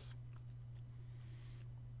much, I guess.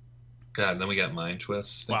 God, then we got Mind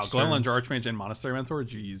Twist. Wow, Glenlunge Archmage and Monastery Mentor?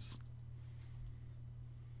 Jeez.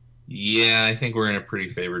 Yeah, I think we're in a pretty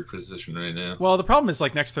favored position right now. Well, the problem is,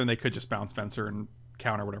 like, next turn they could just bounce Venser and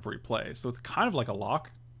counter whatever we play. So it's kind of like a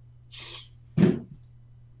lock.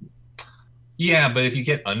 Yeah, but if you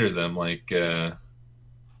get under them, like... I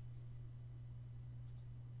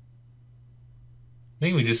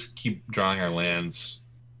think we just keep drawing our lands.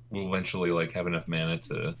 We'll eventually, like, have enough mana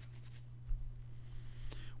to...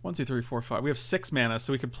 1, 2, 3, 4, 5. We have 6 mana,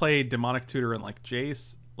 so we could play Demonic Tutor and, like,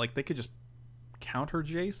 Jace. Like, they could just counter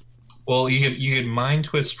Jace. Well, you could Mind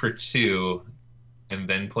Twist for 2 and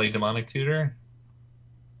then play Demonic Tutor.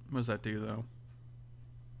 What does that do, though?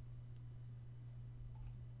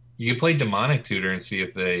 You could play Demonic Tutor and see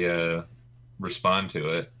if they respond to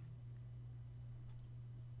it.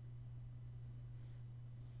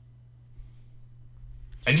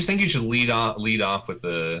 I just think you should lead off with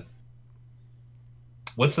the...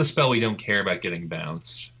 What's the spell we don't care about getting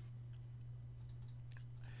bounced?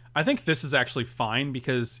 I think this is actually fine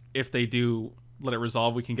because if they do let it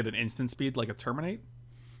resolve, we can get an instant speed like a Terminate.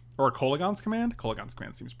 Or a Kolaghan's Command. Kolaghan's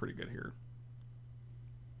Command seems pretty good here.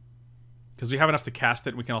 Because we have enough to cast it,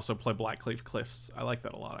 and we can also play Blackcleave Cliffs. I like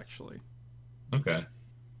that a lot, actually. Okay.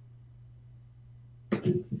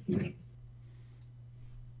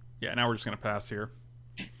 Yeah, now we're just going to pass here.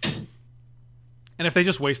 And if they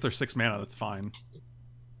just waste their 6 mana, that's fine.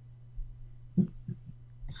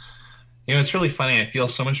 You know, it's really funny. I feel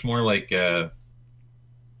so much more like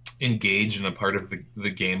engaged in a part of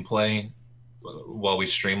the gameplay while we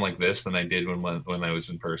stream like this than I did when I was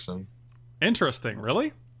in person. Interesting.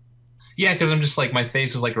 Really? Yeah, because I'm just like, my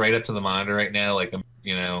face is like right up to the monitor right now. Like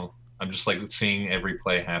I'm just like seeing every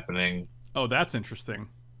play happening. Oh, that's interesting.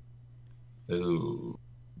 Ooh.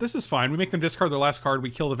 This is fine. We make them discard their last card,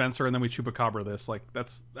 we kill the Venser, and then we Chupacabra this. Like,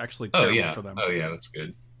 that's actually terrible for them. Oh, yeah, that's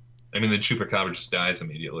good. I mean, the Chupacabra just dies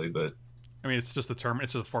immediately, but... I mean, it's just a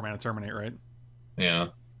 4-mana Terminate, right? Yeah.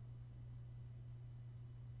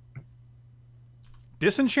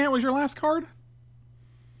 Disenchant was your last card?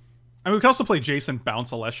 I mean, we could also play Jason Bounce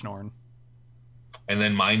Aleshnorn. And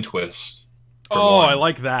then Mind Twist. Oh, I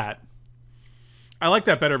like that. I like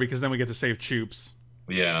that better because then we get to save Chups.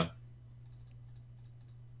 Yeah.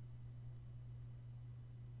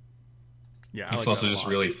 Yeah, it's also just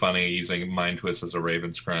really funny using Mind Twist as a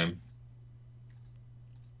Raven's Crime.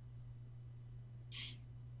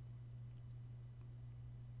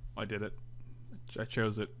 I did it. I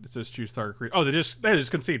chose it. It says choose target creature. Oh, they just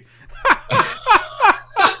concede.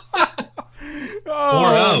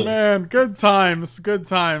 Oh, man. Good times. Good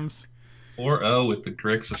times. 4-0 with the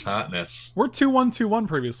Grixis hotness. We're 2-1-2-1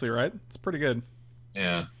 previously, right? It's pretty good.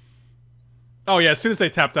 Yeah. Oh, yeah. As soon as they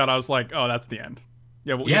tapped out, I was like, oh, that's the end.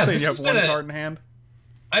 Yeah, well, you're saying you have one card in hand?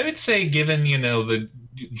 I would say, given, the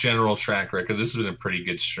general track record, this has been a pretty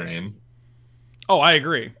good stream. Oh, I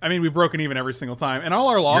agree. I mean, we've broken even every single time. And all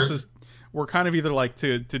our losses were kind of either like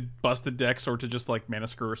to busted decks or to just like Mana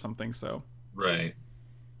Screw or something, so. Right.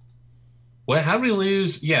 Well, how did we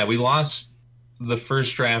lose? Yeah, we lost the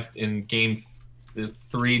first draft in game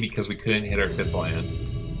 3 because we couldn't hit our 5th land.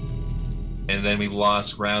 and then we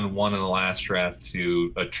lost round 1 in the last draft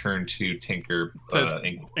to a turn 2 Tinker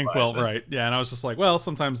Inkwell, right? Yeah, and I was just like, well,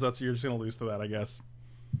 sometimes you're just gonna lose to that, I guess.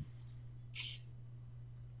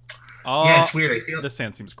 Yeah, it's weird. I feel this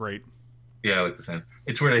sand seems great. Yeah, I like the sand.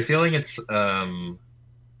 It's weird. I feel like it's. I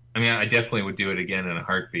mean, I definitely would do it again in a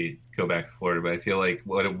heartbeat. Go back to Florida, but I feel like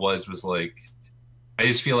what it was like. I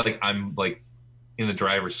just feel like I'm like in the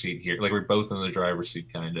driver's seat here. Like we're both in the driver's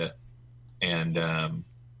seat, kind of. And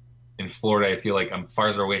in Florida, I feel like I'm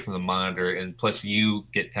farther away from the monitor, and plus you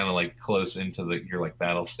get kind of like close into your like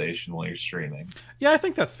battle station while you're streaming. Yeah, I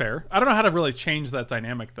think that's fair. I don't know how to really change that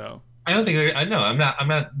dynamic though. I don't think I know. I'm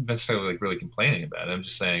not necessarily like really complaining about it. I'm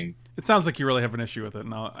just saying it sounds like you really have an issue with it.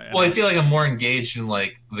 No, well, I feel like I'm more engaged in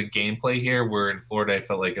like the gameplay here. Where in Florida, I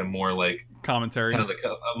felt like I'm more like commentary. Kind of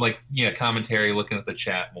I'm like commentary, looking at the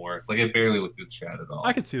chat more. Like I barely looked at the chat at all.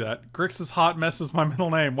 I could see that. Grix's hot mess is my middle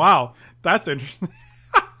name. Wow, that's interesting.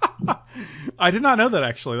 I did not know that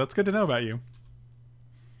actually. That's good to know about you.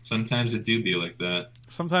 Sometimes it do be like that.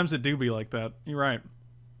 Sometimes it do be like that. You're right.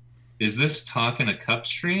 Is this talk in a cup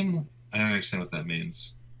stream? I don't understand what that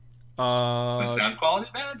means. My sound quality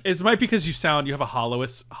bad? It might because you have a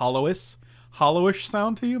hollowish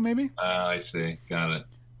sound to you, maybe? I see. Got it.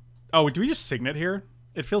 Oh, do we just signet here?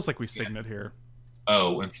 It feels like we signet here.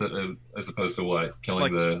 Oh, as opposed to what?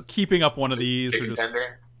 Killing like keeping up one of these chicken or just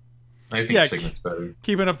tender? I think signet's better.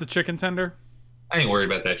 Keeping up the chicken tender? I ain't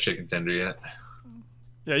worried about that chicken tender yet.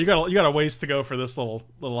 Yeah, you got a ways to go for this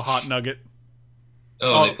little hot nugget.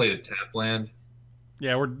 Oh, they played a tap land?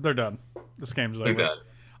 Yeah, they're done. This game's over. They're done.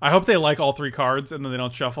 I hope they like all 3 cards and then they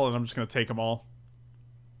don't shuffle and I'm just going to take them all.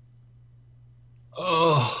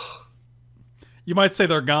 Oh. You might say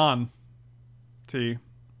they're gone. T.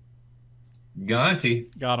 Gone, T.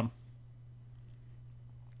 Got him.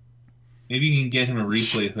 Maybe you can get him a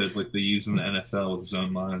replay hood like they use in the NFL with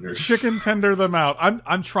zone monitor. Chicken tender them out.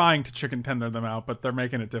 I'm trying to chicken tender them out, but they're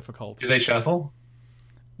making it difficult. Do they shuffle?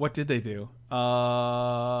 What did they do?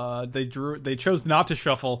 They chose not to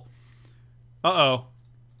shuffle. Uh-oh.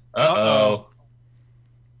 Uh-oh.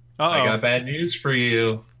 I got bad news for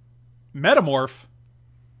you. Metamorph?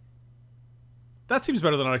 That seems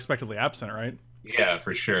better than unexpectedly absent, right? Yeah,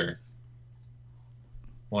 for sure.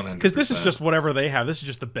 100%. Because this is just whatever they have. This is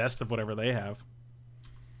just the best of whatever they have.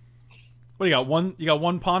 What do you got? You got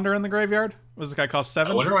 1 ponder in the graveyard? What does this guy cost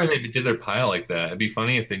 7? I wonder why they did their pile like that. It'd be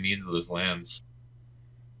funny if they needed those lands.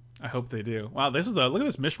 I hope they do. Wow, look at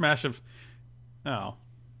this mishmash of... Oh.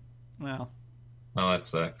 Well. Oh, that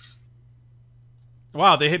sucks.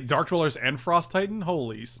 Wow, they hit Dark Dwellers and Frost Titan?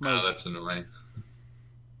 Holy smokes. Oh, that's annoying.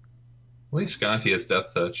 At least Sconti has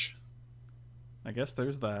Death Touch. I guess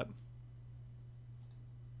there's that.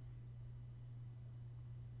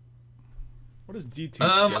 What is DT?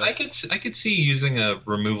 I could see using a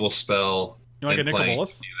removal spell. You want to get Nicol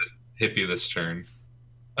Bolas? Hippie this turn.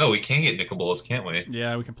 Oh, we can get Nicol Bolas, can't we?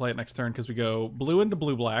 Yeah, we can play it next turn because we go blue into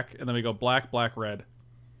blue-black, and then we go black, black, red.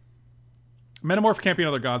 Metamorph can't be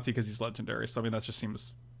another Gonzi because he's legendary, so I mean that just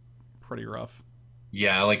seems pretty rough.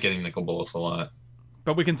 Yeah, I like getting Nicol Bolas a lot.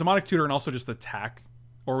 But we can Demonic Tutor and also just attack,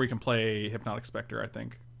 or we can play Hypnotic Spectre, I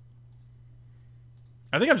think.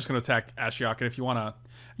 I think I'm just going to attack Ashiok, and if you want to...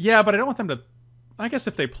 Yeah, but I don't want them to... I guess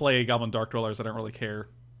if they play Goblin Dark Dwellers, I don't really care.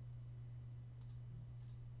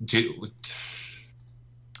 Dude.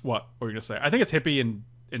 What were you going to say? I think it's Hippie and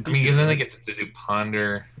I mean, and then they get to do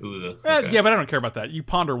Ponder. Ooh, okay. Yeah, but I don't care about that. You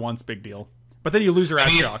Ponder once, big deal. But then you lose your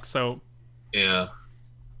Ashiok, so... Yeah.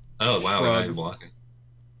 Oh, wow, we're not blocking.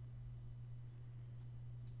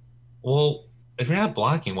 Well, if you're not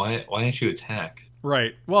blocking, why didn't you attack?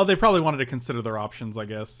 Right. Well, they probably wanted to consider their options, I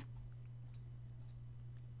guess.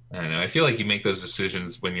 I don't know. I feel like you make those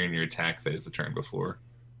decisions when you're in your attack phase the turn before.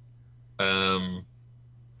 I'm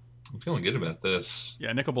feeling good about this.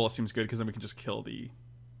 Yeah, Nicol Bolas seems good because then we can just kill the...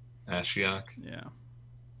 Ashiok? Yeah.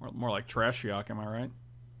 More like Trashiok, am I right?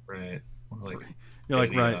 Right. More like You're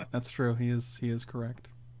like, right. That's true. He is correct.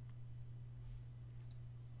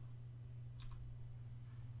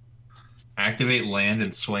 Activate land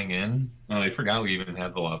and swing in? Oh, I forgot we even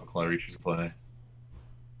had the Lava Claw Reachers play.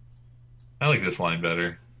 I like this line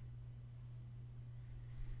better.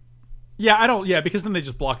 Yeah, I don't... Yeah, because then they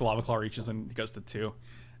just block the Lava Claw Reaches and it goes to 2.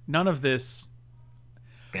 None of this...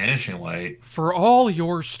 Banishing Light. For all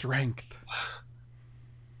your strength.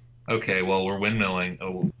 Okay, well, we're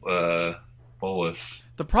windmilling Bolas.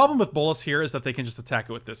 The problem with Bolas here is that they can just attack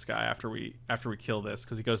it with this guy after we kill this,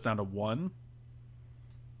 because he goes down to 1.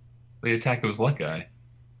 They attack it with what guy?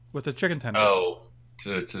 With the chicken tender. Oh,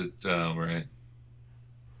 right.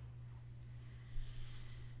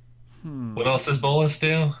 What else does Bolas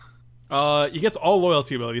do? He gets all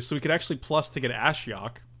loyalty abilities, so we could actually plus to get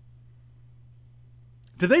Ashiok.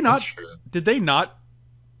 Did they not? Did they not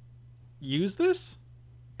use this?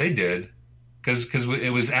 They did, because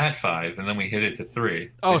it was at 5, and then we hit it to 3.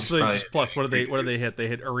 Oh, so they just plus. What do they hit? They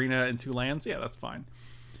hit arena and 2 lands. Yeah, that's fine.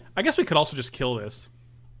 I guess we could also just kill this.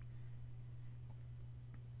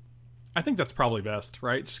 I think that's probably best,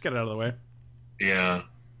 right? Just get it out of the way. Yeah.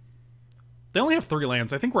 They only have 3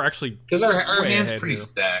 lands. I think we're actually because our hand's pretty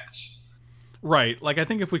stacked. Right. Like I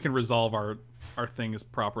think if we can resolve our things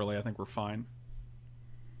properly, I think we're fine.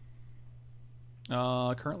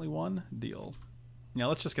 Currently 1 deal. Yeah,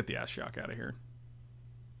 let's just get the Ashiok out of here.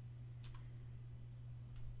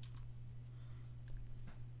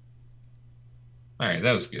 All right,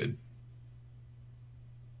 that was good.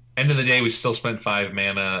 End of the day, we still spent 5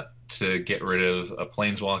 mana to get rid of a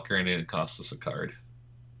Planeswalker, and it didn't cost us a card.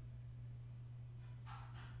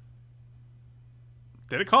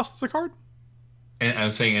 Did it cost us a card? And I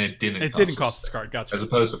was saying, and it didn't. It didn't cost us a card. Gotcha. As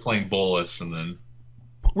opposed to playing Bolus and then.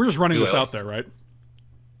 We're just running this out there, right?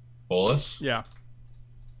 Bolus? Yeah.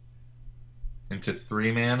 Into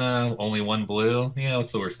 3 mana, only 1 blue. Yeah,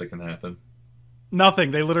 what's the worst that can happen?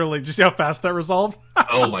 Nothing. They literally. Did you see how fast that resolved?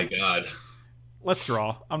 Oh my god. Let's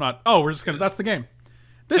draw. I'm not. Oh, we're just gonna. That's the game.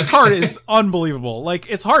 This card is unbelievable. Like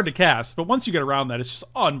it's hard to cast, but once you get around that, it's just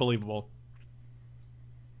unbelievable.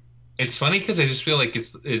 It's funny because I just feel like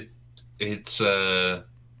it's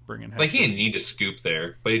bringing like he didn't need to scoop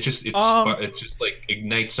there, but it just like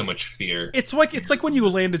ignites so much fear. It's like when you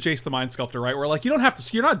land a Jace the Mind Sculptor, right? Where like you don't have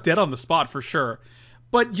to. You're not dead on the spot for sure,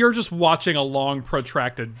 but you're just watching a long,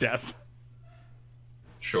 protracted death.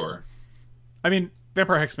 Sure. I mean,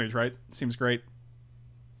 Vampire Hexmage, right? Seems great.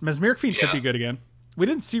 Mesmeric Fiend could be good again. We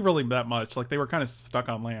didn't see really that much. Like, they were kind of stuck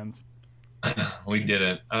on lands. We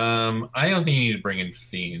didn't. I don't think you need to bring in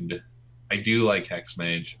Fiend. I do like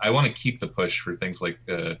Hexmage. I want to keep the push for things like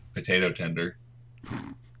Potato Tender.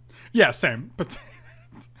 Yeah, same. But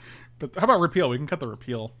how about Repeal? We can cut the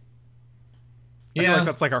Repeal. I feel like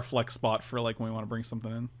that's like our flex spot for like when we want to bring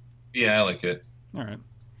something in. Yeah, I like it. All right.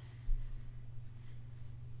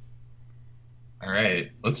 All right,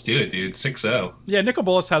 let's do it, dude. 6-0. Yeah, Nicol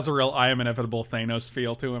Bolas has a real I am inevitable Thanos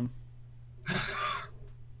feel to him.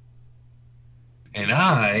 And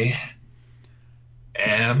I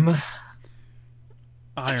am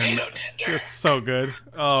Potato Tender. It's so good.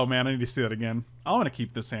 Oh man, I need to see that again. I want to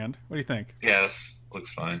keep this hand. What do you think? Yes,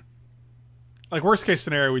 looks fine. Like worst case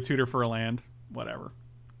scenario, we tutor for a land. Whatever.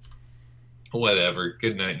 Whatever.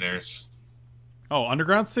 Good night, nurse. Oh,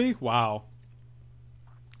 Underground Sea? Wow.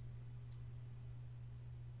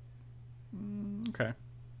 Okay.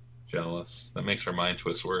 Jealous. That makes our Mind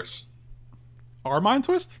Twist worse. Our Mind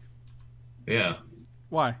Twist? Yeah.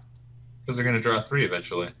 Why? Because they're going to draw 3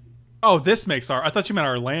 eventually. Oh, this makes our... I thought you meant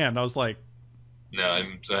our land. I was like... No,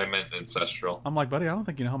 I meant Ancestral. I'm like, buddy, I don't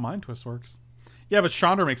think you know how Mind Twist works. Yeah, but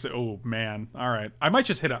Chandra makes it... Oh, man. All right. I might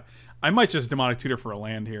just Demonic Tutor for a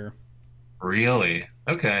land here. Really?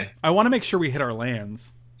 Okay. I want to make sure we hit our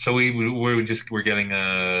lands. So we're getting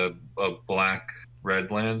a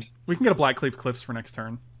black-red land? We can get a Black Cleave Cliffs for next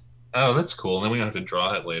turn. Oh, that's cool. And then we don't have to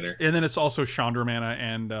draw it later. And then it's also Chandra mana,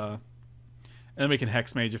 and then we can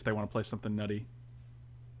Hex Mage if they want to play something nutty.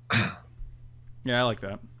 Yeah, I like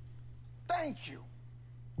that. Thank you.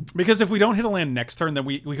 Because if we don't hit a land next turn, then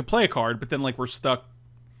we could play a card, but then like we're stuck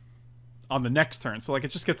on the next turn. So like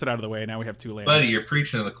it just gets it out of the way, and now we have 2 lands. Buddy, you're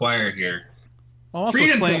preaching to the choir here. Also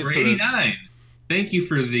Freedom for 89. Thank you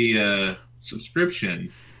for the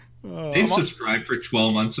subscription. They've subscribed for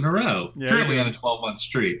 12 months in a row. Yeah, currently on a 12-month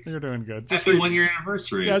streak. You're doing good. Happy 1-year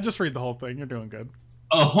anniversary. Yeah, just read the whole thing. You're doing good.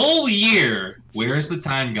 A whole year. Where has the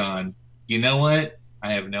time gone? You know what?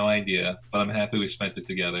 I have no idea, but I'm happy we spent it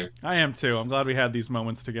together. I am too. I'm glad we had these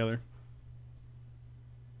moments together.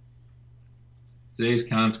 Today's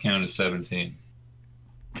cons count is 17.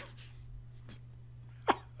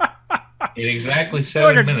 In exactly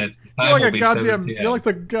 7 minutes, you're like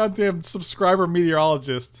the goddamn subscriber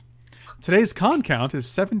meteorologist. Today's con count is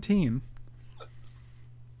 17.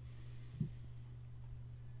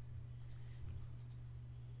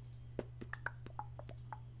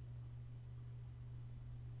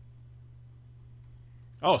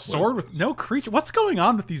 Oh, sword with no creature. What's going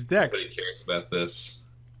on with these decks? Nobody cares about this.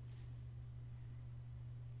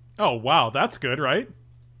 Oh, wow. That's good, right?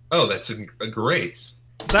 Oh, that's a great.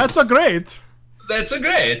 That's a great. That's a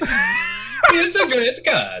great. It's a great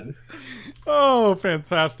card. Oh,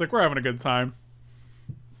 fantastic. We're having a good time.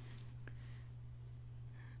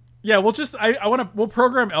 Yeah, we'll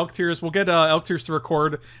program Elktears. We'll get Elktears to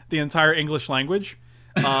record the entire English language.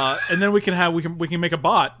 And then we can make a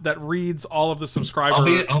bot that reads all of the subscriber.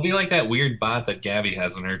 I'll be like that weird bot that Gabby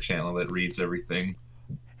has on her channel that reads everything.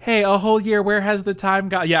 Hey, a whole year, where has the time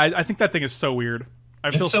gone? Yeah, I think that thing is so weird.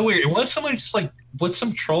 It's so weird. What if someone just like, what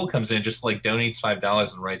some troll comes in, just like donates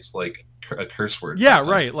 $5 and writes like a curse word? Yeah,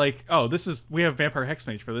 right. Like, oh, we have Vampire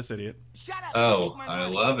Hexmage for this idiot. Oh, I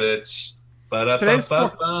love it.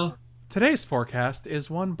 Today's forecast is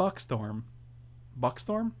one buckstorm.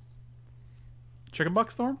 Buckstorm? Chicken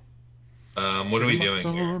buckstorm? What are we doing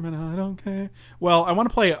here? And I don't care. Well, I want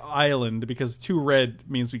to play Island because 2 red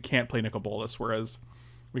means we can't play Nicol Bolas, whereas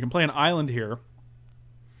we can play an Island here.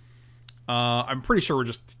 I'm pretty sure we're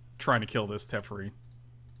just trying to kill this Teferi.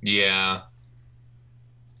 Yeah.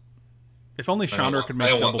 If only Chandra could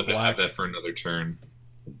make double black. I have that for another turn.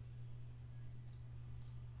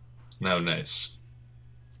 No, nice.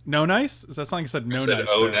 No nice? Is that something I said? No nice.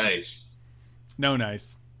 Oh, nice. No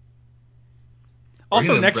nice.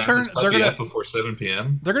 Also, next turn they're gonna before 7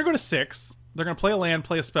 p.m. They're gonna go to 6. They're gonna play a land,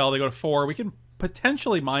 play a spell. They go to 4. We can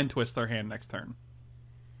potentially mind twist their hand next turn.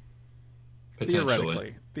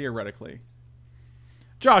 Theoretically.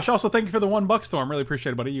 Josh, also thank you for the $1 Really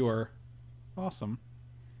appreciate it, buddy. You are awesome.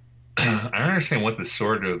 I don't understand what the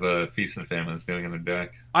Sword of Feast and Famine is doing in the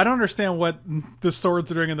deck. I don't understand what the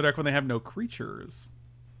swords are doing in the deck when they have no creatures.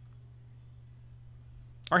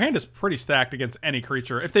 Our hand is pretty stacked against any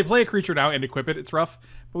creature. If they play a creature now and equip it, it's rough.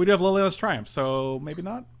 But we do have Liliana's Triumph, so maybe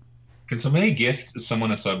not. Can somebody gift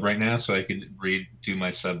someone a sub right now so I could do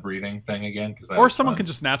my sub breeding thing again? Or someone can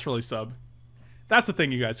just naturally sub. That's a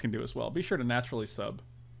thing you guys can do as well. Be sure to naturally sub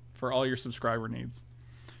for all your subscriber needs.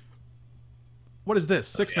 What is this?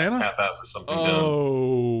 6 mana? Tap out for something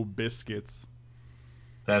dumb. Biscuits.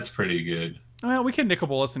 That's pretty good. Well, we can Nicol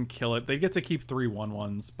Bolas and kill it. They get to keep 3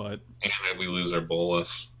 1/1s, but... And we lose our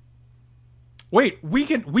Bolas. Wait,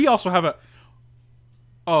 we also have a...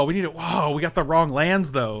 Oh, we need it. Whoa, we got the wrong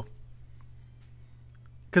lands, though.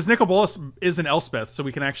 Because Nicol Bolas is an Elspeth, so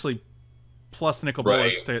we can actually plus Nicol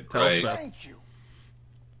Bolas to Elspeth. Thank you.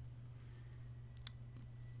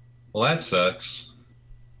 Well, that sucks.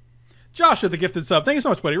 Josh with the gifted sub. Thank you so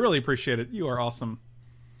much, buddy. Really appreciate it. You are awesome.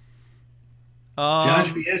 Josh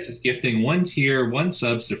BS is gifting 1 tier, 1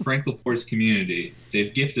 subs to Frank Lepore's community.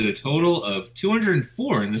 They've gifted a total of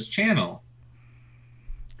 204 in this channel.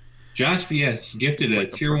 Josh BS gifted a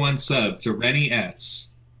tier 1 sub to Rennie S.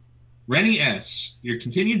 Rennie S., your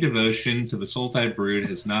continued devotion to the Soul-Type Brood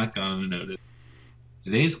has not gone unnoticed.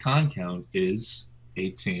 Today's con count is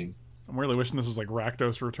 18. I'm really wishing this was like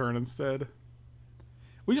Rakdos Return instead.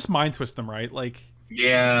 We just mind twist them, right? Like,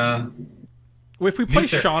 yeah. If we play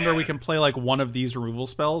Chandra, we can play like one of these removal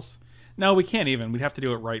spells. No, we can't even. We'd have to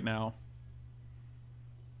do it right now.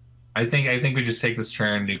 I think we just take this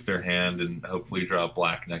turn, nuke their hand, and hopefully draw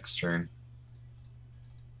black next turn.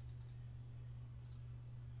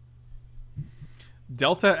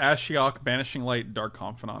 Delta, Ashiok, Banishing Light, Dark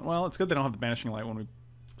Confidant. Well, it's good they don't have the Banishing Light when we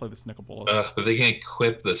play this Nicol Bolas. But they can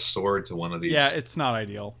equip the sword to one of these. Yeah, it's not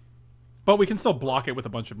ideal. But we can still block it with a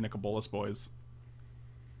bunch of Nicol Bolas boys.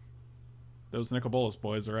 Those Nicol Bolas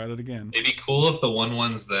boys are at it again. It'd be cool if the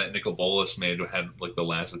 1/1s that Nicol Bolas made had like the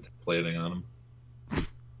last plating on them.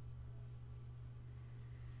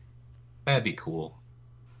 That'd be cool.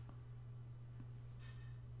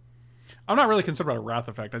 I'm not really concerned about a Wrath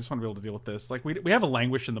effect. I just want to be able to deal with this. Like, we have a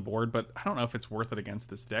Languish in the board, but I don't know if it's worth it against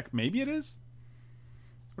this deck. Maybe it is?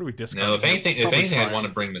 What do we discard? No, if anything, I'd want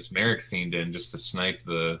to bring this Merrick Fiend in just to snipe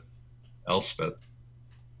the Elspeth.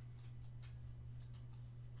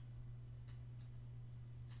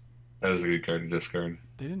 That was a good card to discard.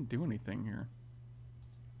 They didn't do anything here.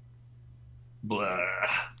 Blah.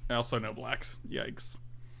 Also no blacks. Yikes.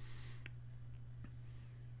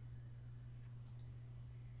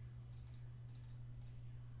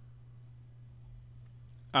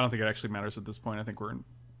 I don't think it actually matters at this point. I think we're in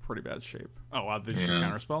pretty bad shape. Oh, wow, they just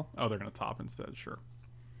counterspell? Oh, they're going to top instead. Sure.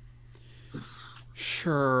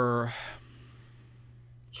 Sure.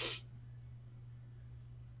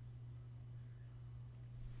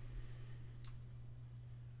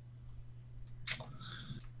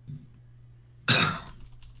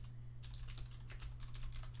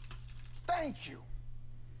 Thank you.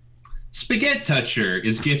 Spaghetti Toucher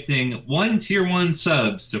is gifting 1 tier 1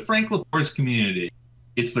 subs to Frank Lepore's community.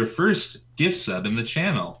 It's their first gift sub in the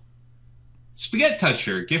channel. Spaghetti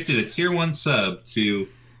Toucher gifted a tier 1 sub to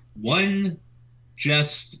One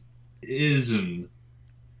Just Isn't.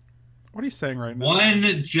 What are you saying right now?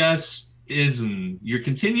 One Just Isn't. Your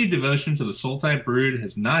continued devotion to the Soul-Type Brood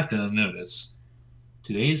has not gone unnoticed.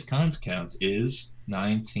 Today's cons count is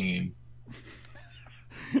 19.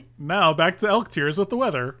 Now back to Elktears with the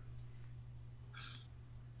weather.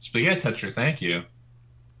 Spaghetti Toucher, thank you.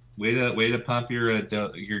 Way to pop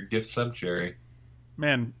your gift sub cherry.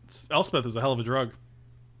 Man, Elspeth is a hell of a drug.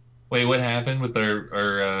 Wait, what happened with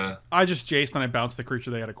our I just jaced and I bounced the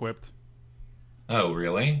creature they had equipped. Oh,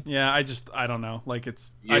 really? Yeah, I don't know. Like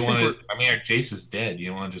it's. I mean, our Jace is dead.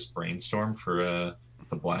 You want to just brainstorm for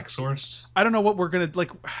the Black Source? I don't know what we're gonna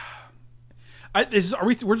like. I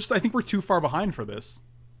think we're too far behind for this.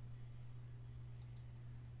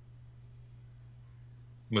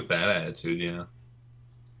 With that attitude, yeah.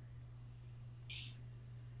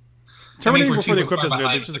 Terminating before the equip doesn't do it.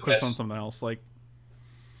 They just equips on something else. Like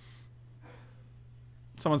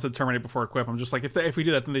someone said, terminate before equip. I'm just like, if we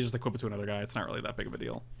do that, then they just equip it to another guy. It's not really that big of a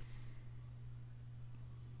deal.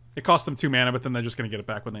 It costs them 2 mana, but then they're just going to get it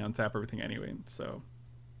back when they untap everything anyway. So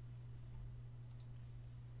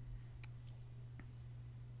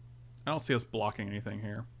I don't see us blocking anything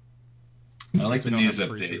here. I like the news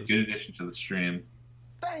update. Good addition to the stream.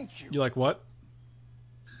 Thank you. You like what?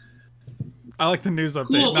 I like the news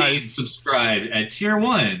update. Cool Beans subscribed at tier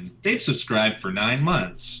 1. They've subscribed for 9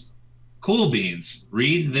 months. Cool Beans,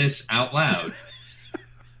 read this out loud.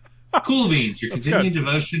 Cool Beans, your continued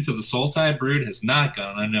devotion to the Sultai brood has not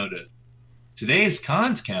gone unnoticed. Today's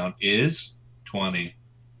cons count is 20.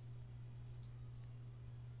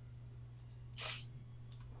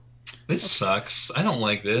 This sucks. I don't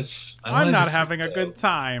like this. I'm not having a good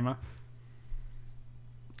time.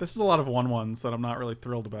 This is a lot of 1/1s that I'm not really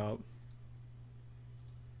thrilled about.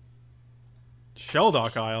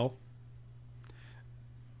 Shelldock Isle.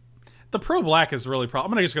 The Pro Black is really I'm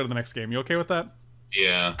gonna just go to the next game. You okay with that?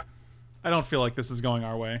 Yeah. I don't feel like this is going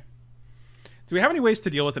our way. Do we have any ways to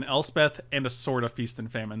deal with an Elspeth and a Sword of Feast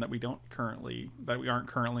and Famine that we aren't currently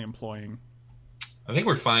employing? I think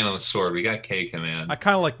we're fine on the sword. We got K command. I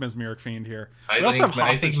kind of like Mesmeric Fiend here. I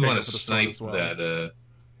think we want to snipe that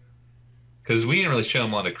because we didn't really show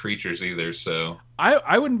him a lot of creatures either. So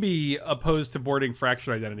I wouldn't be opposed to boarding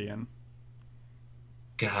Fractured Identity in.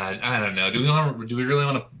 God, I don't know. Do we really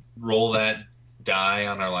want to roll that die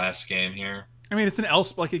on our last game here? I mean, it's an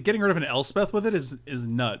Elspeth. Like getting rid of an Elspeth with it is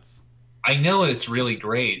nuts. I know it's really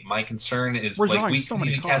great. My concern is we couldn't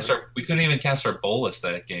even cast our Bolus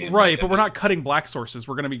that game. Right, but we're not cutting black sources.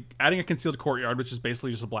 We're going to be adding a Concealed Courtyard, which is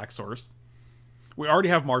basically just a black source. We already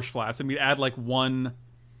have Marsh Flats, and we'd add like one.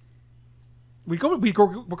 We're going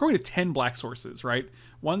to 10 black sources, right?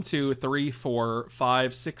 1, 2, 3, 4,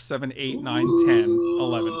 5, 6, 7, 8, 9, 10,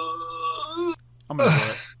 11. I'm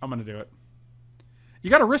gonna do it.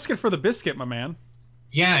 You got to risk it for the biscuit, my man.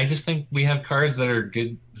 Yeah, I just think we have cards that are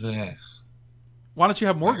good. Why don't you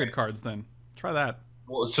have more good cards then? Try that.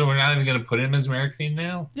 Well, so we're not even going to put in Mesmeric Fiend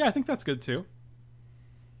now? Yeah, I think that's good too.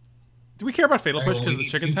 Do we care about Fatal Push because of the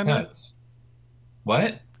Chicken Tender?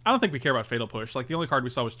 What? I don't think we care about Fatal Push. Like, the only card we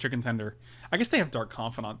saw was Chicken Tender. I guess they have Dark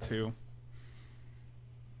Confidant too.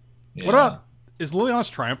 Yeah. What about... Is Liliana's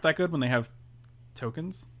Triumph that good when they have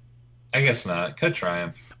tokens? I guess not. Cut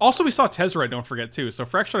Triumph. Also, we saw Tezzeret, don't forget, too. So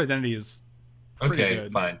Fractured Identity is pretty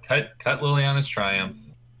good. Fine. Cut Liliana's Triumph.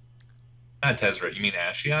 Not Tezzeret. You mean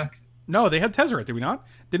Ashiok? No, they had Tezzeret, did we not?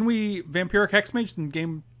 Didn't we Vampiric Hexmage in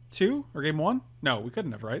game 2 or game 1? No, we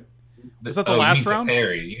couldn't have, right? Was that the last round?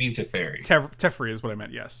 You mean Teferi. Teferi is what I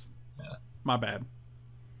meant, yes. Yeah. My bad.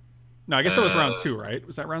 No, I guess that was round 2, right?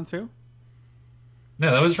 Was that round 2?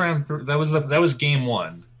 No, that was round 3. That was game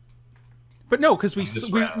 1. But no, because we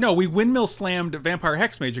windmill slammed Vampire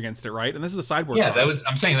Hexmage against it, right? And this is a sideboard. Yeah, card.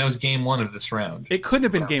 I'm saying that was game 1 of this round. It couldn't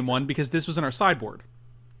have been game 1 because this was in our sideboard.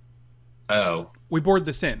 Oh. We board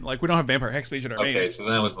this in. Like, we don't have Vampire Hexmage in our main. Okay, so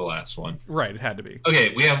that was the last one. Right, it had to be.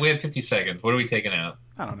 Okay, we have 50 seconds. What are we taking out?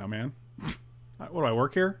 I don't know, man. What do I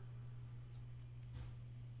work here?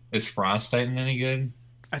 Is Frost Titan any good?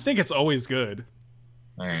 I think it's always good.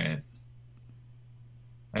 Alright.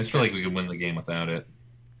 I just feel like we could win the game without it.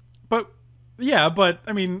 But, yeah, but,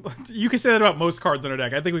 I mean, you can say that about most cards in our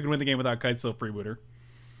deck. I think we can win the game without Kitesail Freebooter.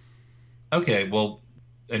 Okay, well,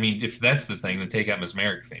 I mean, if that's the thing, then take out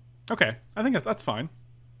Mesmeric Fiend. Okay, I think that's fine.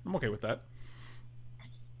 I'm okay with that.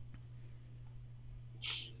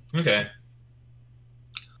 Okay.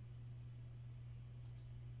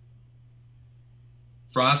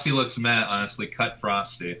 Frosty looks mad. Honestly, cut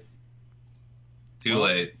Frosty. Too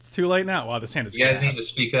late. It's too late now. Wow, this hand is You guys need to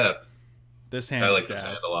speak up. This hand is gas. This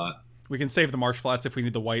hand a lot. We can save the Marsh Flats if we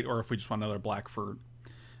need the white, or if we just want another black for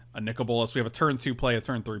a Nicol Bolas. We have a turn 2 play, a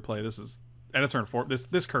turn 3 play. And a turn 4.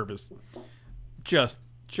 This curve is just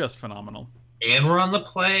phenomenal. And we're on the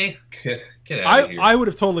play. Get out of here. I would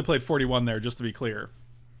have totally played 41 there, just to be clear.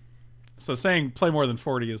 So saying play more than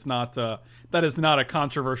 40 is not that is not a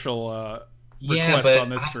controversial request on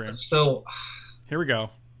this stream. So here we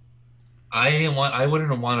go. I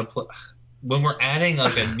wouldn't want to play when we're adding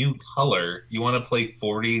like a new color. You want to play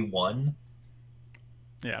 41?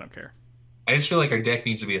 Yeah, I don't care. I just feel like our deck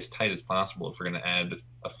needs to be as tight as possible if we're going to add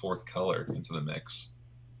a fourth color into the mix.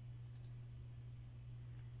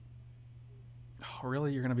 Oh,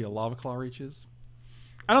 really? You're going to be a Lava Claw Reaches?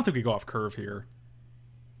 I don't think we go off curve here.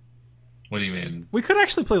 What do you mean? We could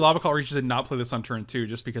actually play Lava Claw Reaches and not play this on turn 2,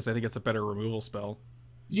 just because I think it's a better removal spell.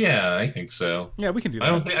 Yeah, I think so. Yeah, we can do that. I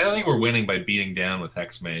don't think we're winning by beating down with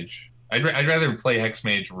Hex Mage. I'd rather play Hex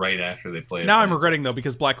Mage right after they play it. Now I'm regretting, though,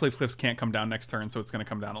 because Blackleaf Cliffs can't come down next turn, so it's going to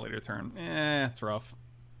come down a later turn. It's rough.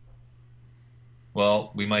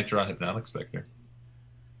 Well, we might draw Hypnotic Spectre.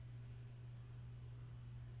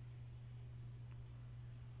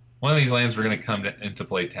 One of these lands we're going to come into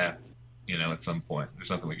play tapped, at some point. There's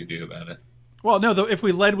nothing we can do about it. Well, no, though, if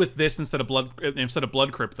we led with this instead of Blood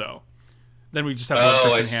Crypt, though, then we just have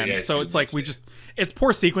Blood Crypt in hand. So it's like it's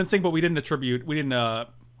poor sequencing, but we didn't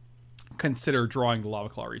consider drawing the Lava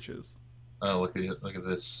Claw Reaches. Oh, look at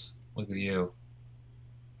this. Look at you.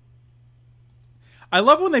 I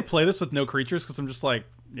love when they play this with no creatures, because I'm just like,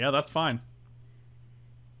 yeah, that's fine.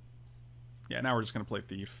 Yeah, now we're just going to play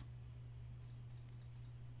Thief.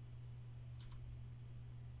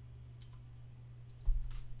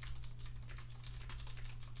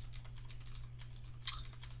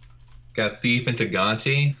 Got Thief into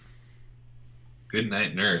Gonti. Good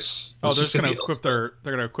night, Nurse. Oh, they're just gonna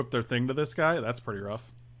equip their thing to this guy? That's pretty rough.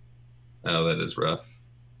 Oh, that is rough.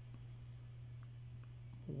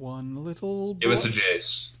 One little Give us a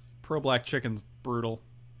Jace. Pro Black Chicken's brutal.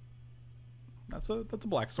 That's a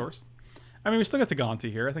black source. I mean, we still get to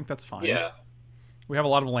Gonti here. I think that's fine. Yeah. We have a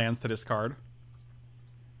lot of lands to discard.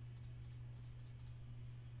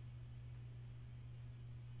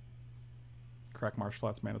 Crack Marsh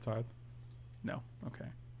Flats, Mana Tithe. No. Okay.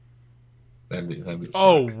 That'd be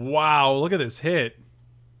oh, wow. Look at this hit.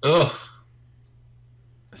 Ugh.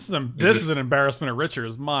 This is an embarrassment of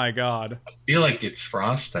riches. My God. I feel like it's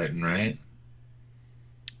Frost Titan, right?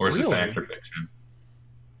 Or is it Fact or Fiction?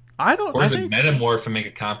 I don't know. Or is it Metamorph and make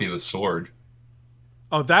a copy of the sword?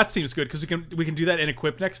 Oh, that seems good, because we can do that in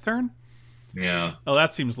equip next turn? Yeah. Oh,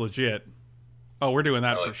 that seems legit. Oh, we're doing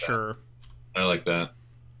that for sure. I like that.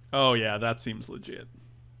 Oh, yeah, that seems legit.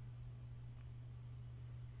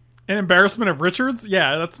 An Embarrassment of Richards?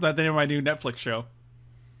 Yeah, that's the name of my new Netflix show.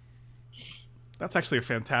 That's actually a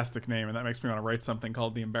fantastic name, and that makes me want to write something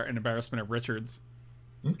called An Embarrassment of Richards.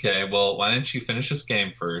 Okay, well, why don't you finish this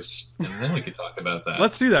game first, and then we can talk about that.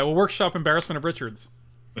 Let's do that. We'll workshop Embarrassment of Richards.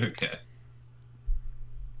 Okay.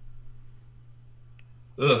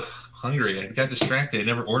 Ugh, hungry. I got distracted. I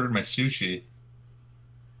never ordered my sushi.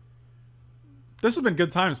 This has been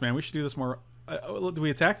good times, man. We should do this more. Do we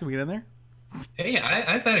attack? Did we get in there? Hey,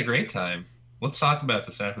 I've had a great time. Let's talk about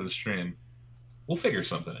this after the stream. We'll figure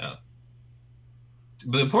something out.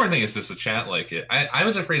 But the important thing is just the chat like it. I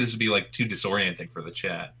was afraid this would be like too disorienting for the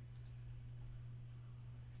chat.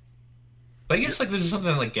 But I guess like this is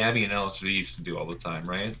something that like Gabby and LSV used to do all the time,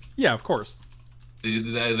 right? Yeah, of course.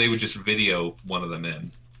 They would just video one of them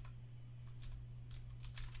in.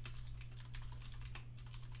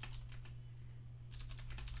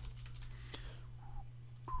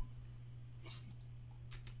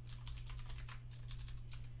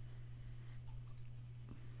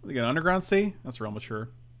 They get Underground Sea? That's real mature.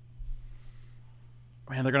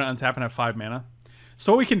 Man, they're going to untap and have 5 mana.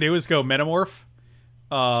 So what we can do is go Metamorph,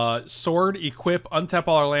 Sword, equip, untap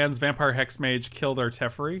all our lands, Vampire Hexmage, kill their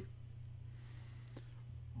Teferi.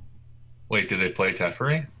 Wait, did they play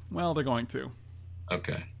Teferi? Well, they're going to.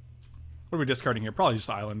 Okay. What are we discarding here? Probably just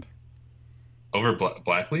Island. Over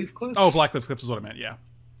Blackleaf Cliffs? Oh, Blackleaf Cliffs is what I meant, yeah.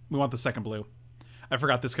 We want the second blue. I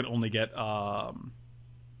forgot this could only get... I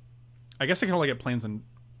guess I can only get Plains and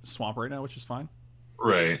Swamp right now, which is fine.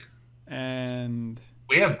 Right. And...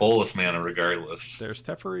 we have Bolus mana regardless. There's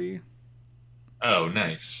Teferi. Oh,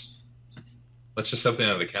 nice. Let's just hope they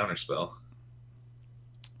have a counterspell.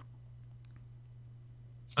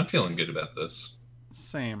 I'm feeling good about this.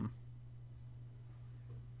 Same.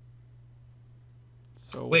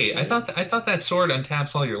 So wait, I thought that sword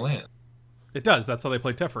untaps all your land. It does. That's how they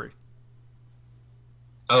play Teferi.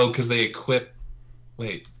 Oh, because they equip...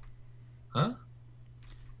 wait. Huh?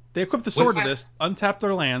 They equip the sword to this, untap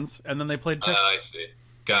their lands, and then they played Teferi. I see.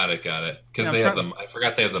 Got it. Because they have them. I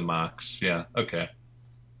forgot they have the Mox. Yeah, okay.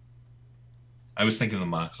 I was thinking the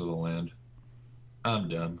Mox was a land. I'm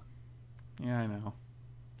dumb. Yeah, I know.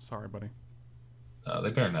 Sorry, buddy. They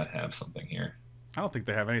better not have something here. I don't think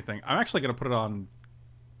they have anything. I'm actually going to put it on...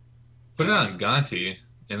 put it on Gonti,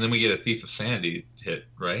 and then we get a Thief of Sandy hit,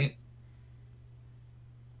 right?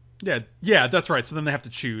 Yeah, that's right. So then they have to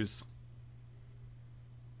choose.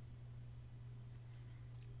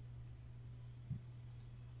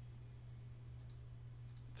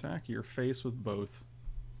 Smack your face with both.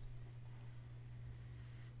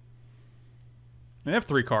 They have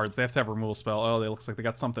 3 cards. They have to have removal spell. Oh, they looks like they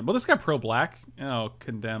got something. But this guy pro black. Oh,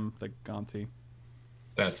 condemn the Gonti.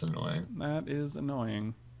 That's annoying. That is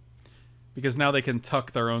annoying. Because now they can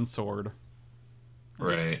tuck their own sword.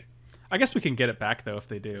 Right. I guess we can get it back, though, if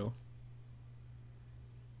they do.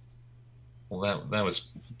 Well, that was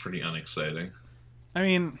pretty unexciting. I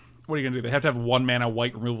mean, what are you going to do? They have to have 1 mana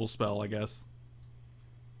white removal spell, I guess.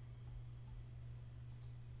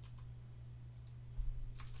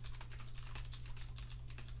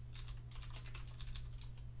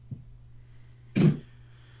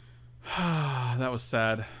 That was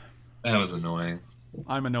sad. That was annoying.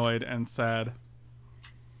 I'm annoyed and sad.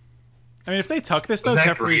 I mean, if they tuck this, though,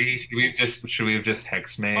 Teferi's... Should we have just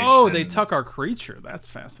Hexmage? Oh, they tuck our creature. That's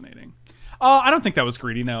fascinating. I don't think that was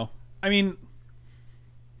greedy, no. I mean,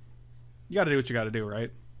 you gotta do what you gotta do,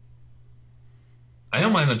 right? I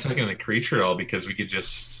don't mind them tucking the creature at all, because we could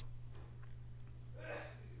just...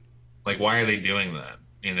 Like, why are they doing that,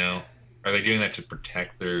 you know? Are they doing that to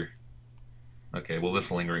protect their... Okay, well, this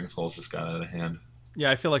Lingering Souls just got out of hand. Yeah,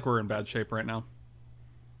 I feel like we're in bad shape right now.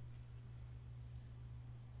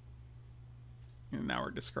 And now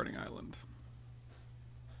we're discarding Island.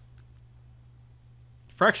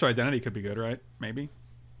 Fractured Identity could be good, right? Maybe.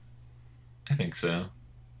 I think so.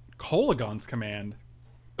 Kolagon's Command.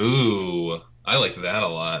 Ooh, I like that a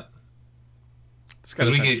lot. Because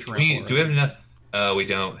do we have enough? We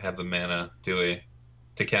don't have the mana, do we?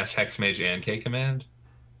 To cast Hexmage and K Command?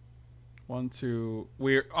 1, 2.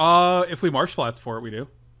 We're if we Marsh Flats for it, we do.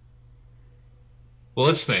 Well,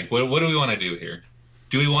 let's think. What do we want to do here?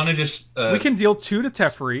 Do we want to just? We can deal 2 to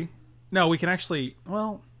Teferi. No, we can actually.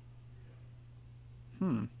 Well,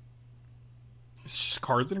 it's just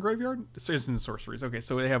cards in a graveyard. It's in sorceries. Okay,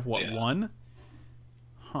 so they have what, 1?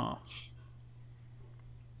 Huh.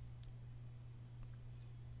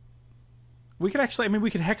 We could actually. I mean, we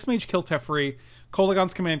could Hexmage kill Teferi.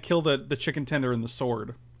 Kolagon's Command kill the chicken tender and the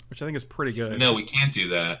sword, which I think is pretty good. No, we can't do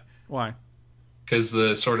that. Why? Because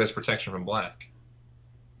the sword has protection from black.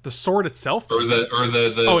 The sword itself? Or the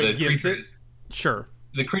oh, the it gives creature. It? Sure.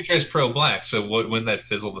 The creature is pro black, so wouldn't that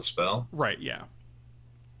fizzle the spell? Right, yeah.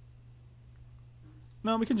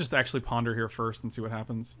 No, we can just actually ponder here first and see what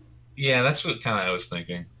happens. Yeah, that's what kind of I was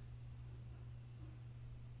thinking.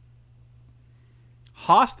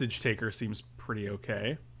 Hostage Taker seems pretty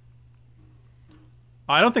okay.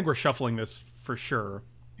 I don't think we're shuffling this for sure.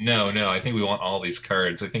 No, I think we want all these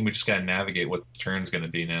cards. I think we just gotta navigate what the turn's gonna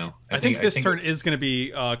be now. I think this turn is gonna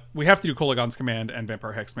be... we have to do Kolagon's Command and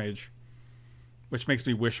Vampire Hexmage. Which makes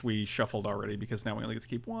me wish we shuffled already, because now we only get to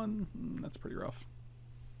keep 1. That's pretty rough.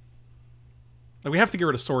 Like, we have to get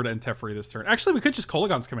rid of Sword and Teferi this turn. Actually, we could just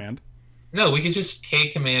Kolagon's Command. No, we could just K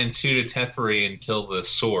Command 2 to Teferi and kill the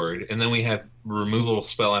sword, and then we have removal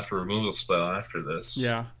spell after removal spell after this.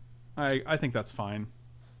 Yeah. I think that's fine.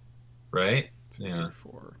 Right? 2, 3,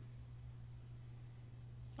 4.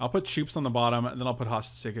 I'll put Choops on the bottom, and then I'll put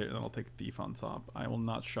Hostage Taker, and then I'll take Thief on top. I will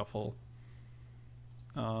not shuffle.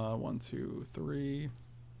 1, 2, 3.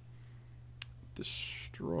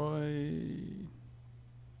 Destroy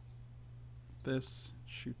this.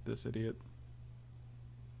 Shoot this idiot.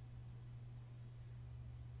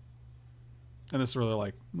 And this is really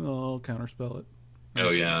like, well, counterspell it. Oh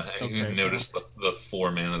yeah, I okay, even noticed the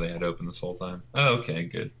 4 mana they had open this whole time. Oh, okay,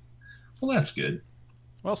 good. Well, that's good.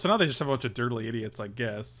 Well, so now they just have a bunch of dirtly idiots, I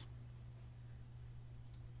guess.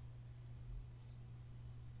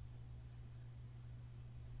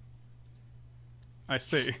 I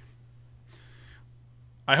see.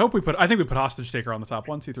 I think we put Hostage Taker on the top.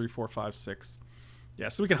 1, 2, 3, 4, 5, 6. Yeah,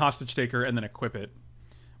 so we can Hostage Taker and then equip it.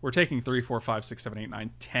 We're taking 3, 4, 5, 6, 7, 8,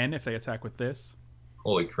 9, 10 if they attack with this.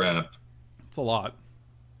 Holy crap. It's a lot.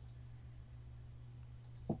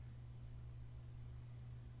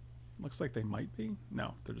 Looks like they might be.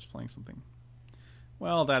 No, they're just playing something.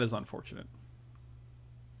 Well, that is unfortunate.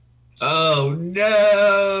 Oh,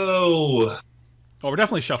 no! Well, we're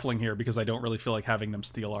definitely shuffling here because I don't really feel like having them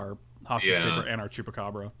steal our Hostage Taker and our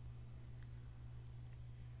Chupacabra.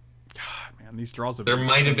 God, man, these draws have There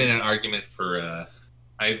might have been an argument for...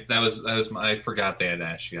 I forgot they had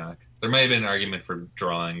Ashiok. There might have been an argument for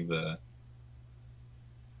drawing the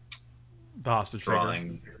Hostage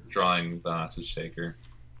Taker. Drawing the Hostage Taker.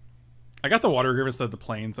 I got the Water Grievance instead of the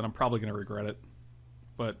Plains, and I'm probably going to regret it.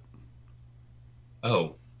 But...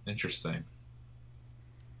 Oh, interesting.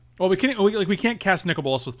 Well, we can't cast Nicol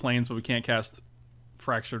Bolas with Plains, but we can't cast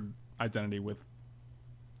Fractured Identity with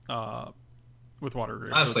Water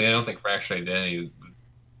Grievance. Honestly, I don't think Fractured Identity would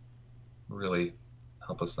really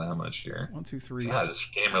help us that much here. 1, 2, 3. God, this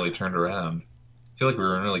game really turned around. I feel like we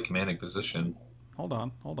were in a really commanding position. Hold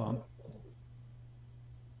on.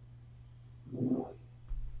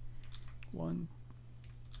 One,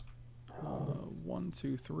 1,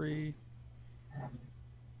 2, 3.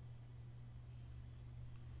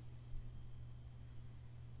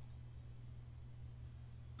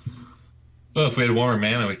 Well, if we had more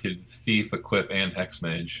mana, we could Thief, Equip, and Hex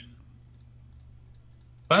Mage.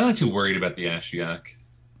 But I'm not too worried about the Ashiok.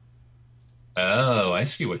 Oh, I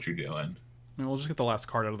see what you're doing. I mean, we'll just get the last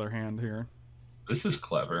card out of their hand here. This is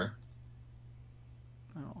clever.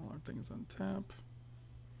 Oh, all our things on tap.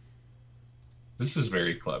 This is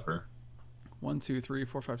very clever. 1, 2, 3,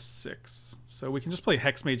 4, 5, 6. So we can just play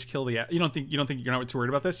Hex Mage, kill the. You don't think you're not too worried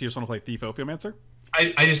about this? You just want to play Thief, Ophiomancer?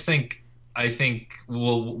 I think.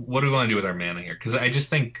 Well, what do we want to do with our mana here? Because I just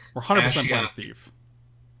think we're 100% playing Thief.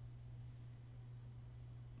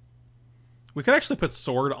 We could actually put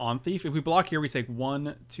Sword on Thief. If we block here, we take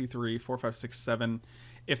 1, 2, 3, 4, 5, 6, 7.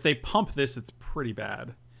 If they pump this, it's pretty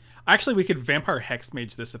bad. Actually, we could Vampire Hex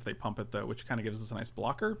Mage this if they pump it, though, which kind of gives us a nice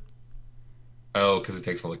blocker. Oh, because it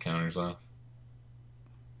takes all the counters off.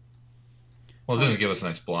 Well, it doesn't give us a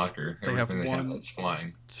nice blocker. Everything they have that's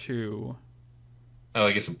flying. 2. Oh,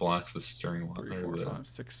 I guess it blocks the stirring one. 3, 4, 5,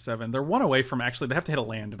 6, 7. They're one away from actually. They have to hit a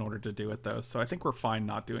land in order to do it, though. So I think we're fine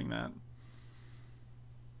not doing that.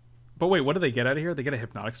 But wait, what do they get out of here? They get a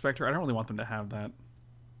Hypnotic Spectre. I don't really want them to have that.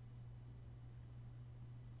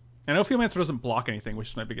 And Ophiomancer doesn't block anything, which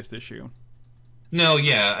is my biggest issue. No,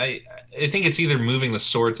 yeah, I think it's either moving the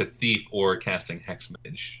sword to Thief or casting Hex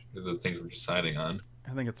Mage. Those are the things we're deciding on.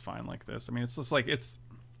 I think it's fine like this. I mean, it's just like it's.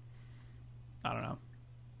 I don't know.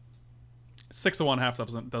 6 of one, half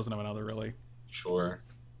doesn't have another really. Sure.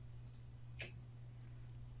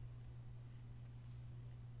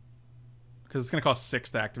 Because it's going to cost 6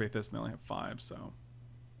 to activate this, and they only have 5. So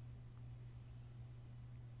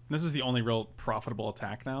this is the only real profitable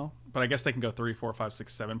attack now. But I guess they can go 3, 4, 5,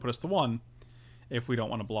 6, 7, put us to 1. If we don't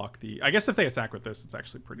want to block the... I guess if they attack with this, it's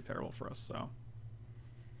actually pretty terrible for us, so...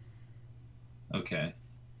 Okay.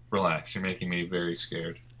 Relax. You're making me very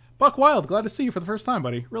scared. Buck Wild, glad to see you for the first time,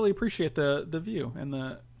 buddy. Really appreciate the view and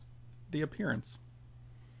the appearance.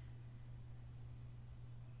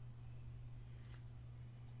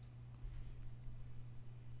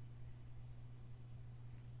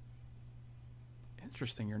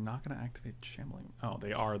 Interesting. You're not going to activate Shambling... Oh,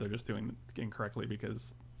 they are. They're just doing it incorrectly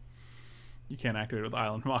because... You can't activate it with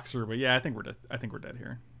Island Moxer, but yeah, I think we're dead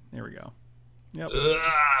here. Here we go. Yep.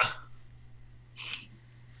 Ugh.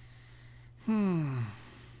 1,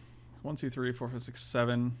 2, 3, 4, 5, 6,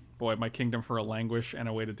 7. Boy, my kingdom for a Languish and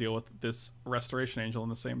a way to deal with this Restoration Angel in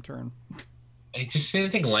the same turn. I just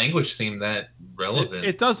didn't think Languish seemed that relevant.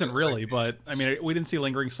 It doesn't really, but I mean, we didn't see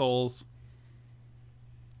Lingering Souls.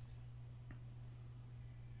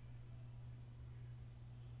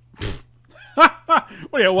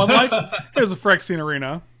 What do you have, 1 life? Here's a Phyrexian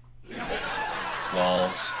Arena.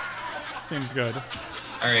 Walls. Seems good.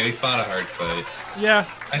 Alright, we fought a hard fight. Yeah.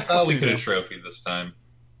 I thought we could have trophied this time.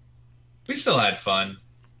 We still had fun.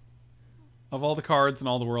 Of all the cards in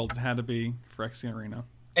all the world, it had to be Phyrexian Arena.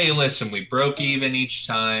 Hey, listen, we broke even each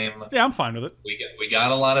time. Yeah, I'm fine with it. We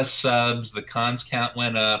got a lot of subs. The cons count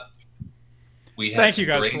went up. We had Thank you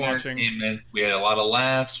guys for watching. We had a lot of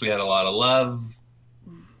laughs. We had a lot of love.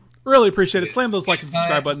 Really appreciate it. Slam those like and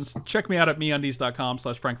subscribe buttons. Check me out at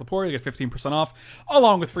meundies.com/FrankLepore. You get 15% off,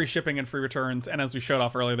 along with free shipping and free returns. And as we showed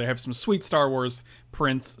off earlier, they have some sweet Star Wars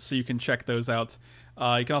prints, so you can check those out.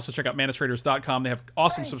 You can also check out manatraders.com. They have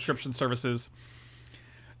awesome subscription services.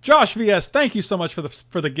 Josh VS, thank you so much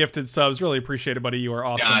for the gifted subs. Really appreciate it, buddy. You are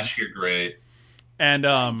awesome. Gosh, you're great. And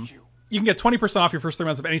you can get 20% off your first 3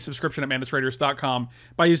 months of any subscription at manatraders.com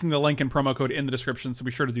by using the link and promo code in the description, so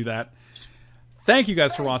be sure to do that. Thank you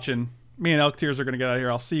guys for watching. Me and Elktears are going to get out of here.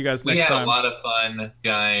 I'll see you guys next time. We had a lot of fun,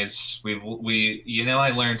 guys.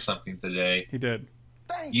 I learned something today. He did.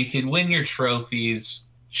 You can win your trophies,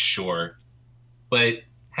 sure, but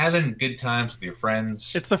having good times with your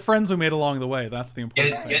friends. It's the friends we made along the way. That's the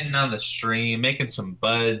important thing. Getting on the stream, making some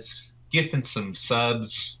buds, gifting some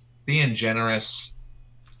subs, being generous.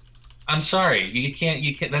 I'm sorry, you can't.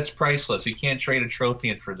 That's priceless. You can't trade a trophy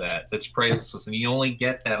in for that. That's priceless, and you only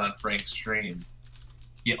get that on Frank's stream.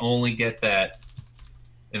 You only get that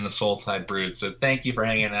in the Soul Tide Brood. So thank you for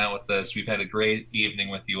hanging out with us. We've had a great evening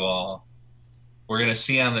with you all. We're gonna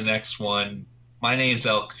see you on the next one. My name's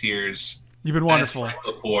Elktears. You've been wonderful. Frank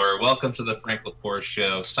Lepore. Welcome to the Frank Lepore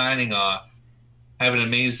Show. Signing off. Have an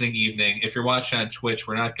amazing evening. If you're watching on Twitch,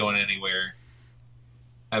 we're not going anywhere.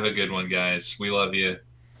 Have a good one, guys. We love you.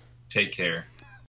 Take care.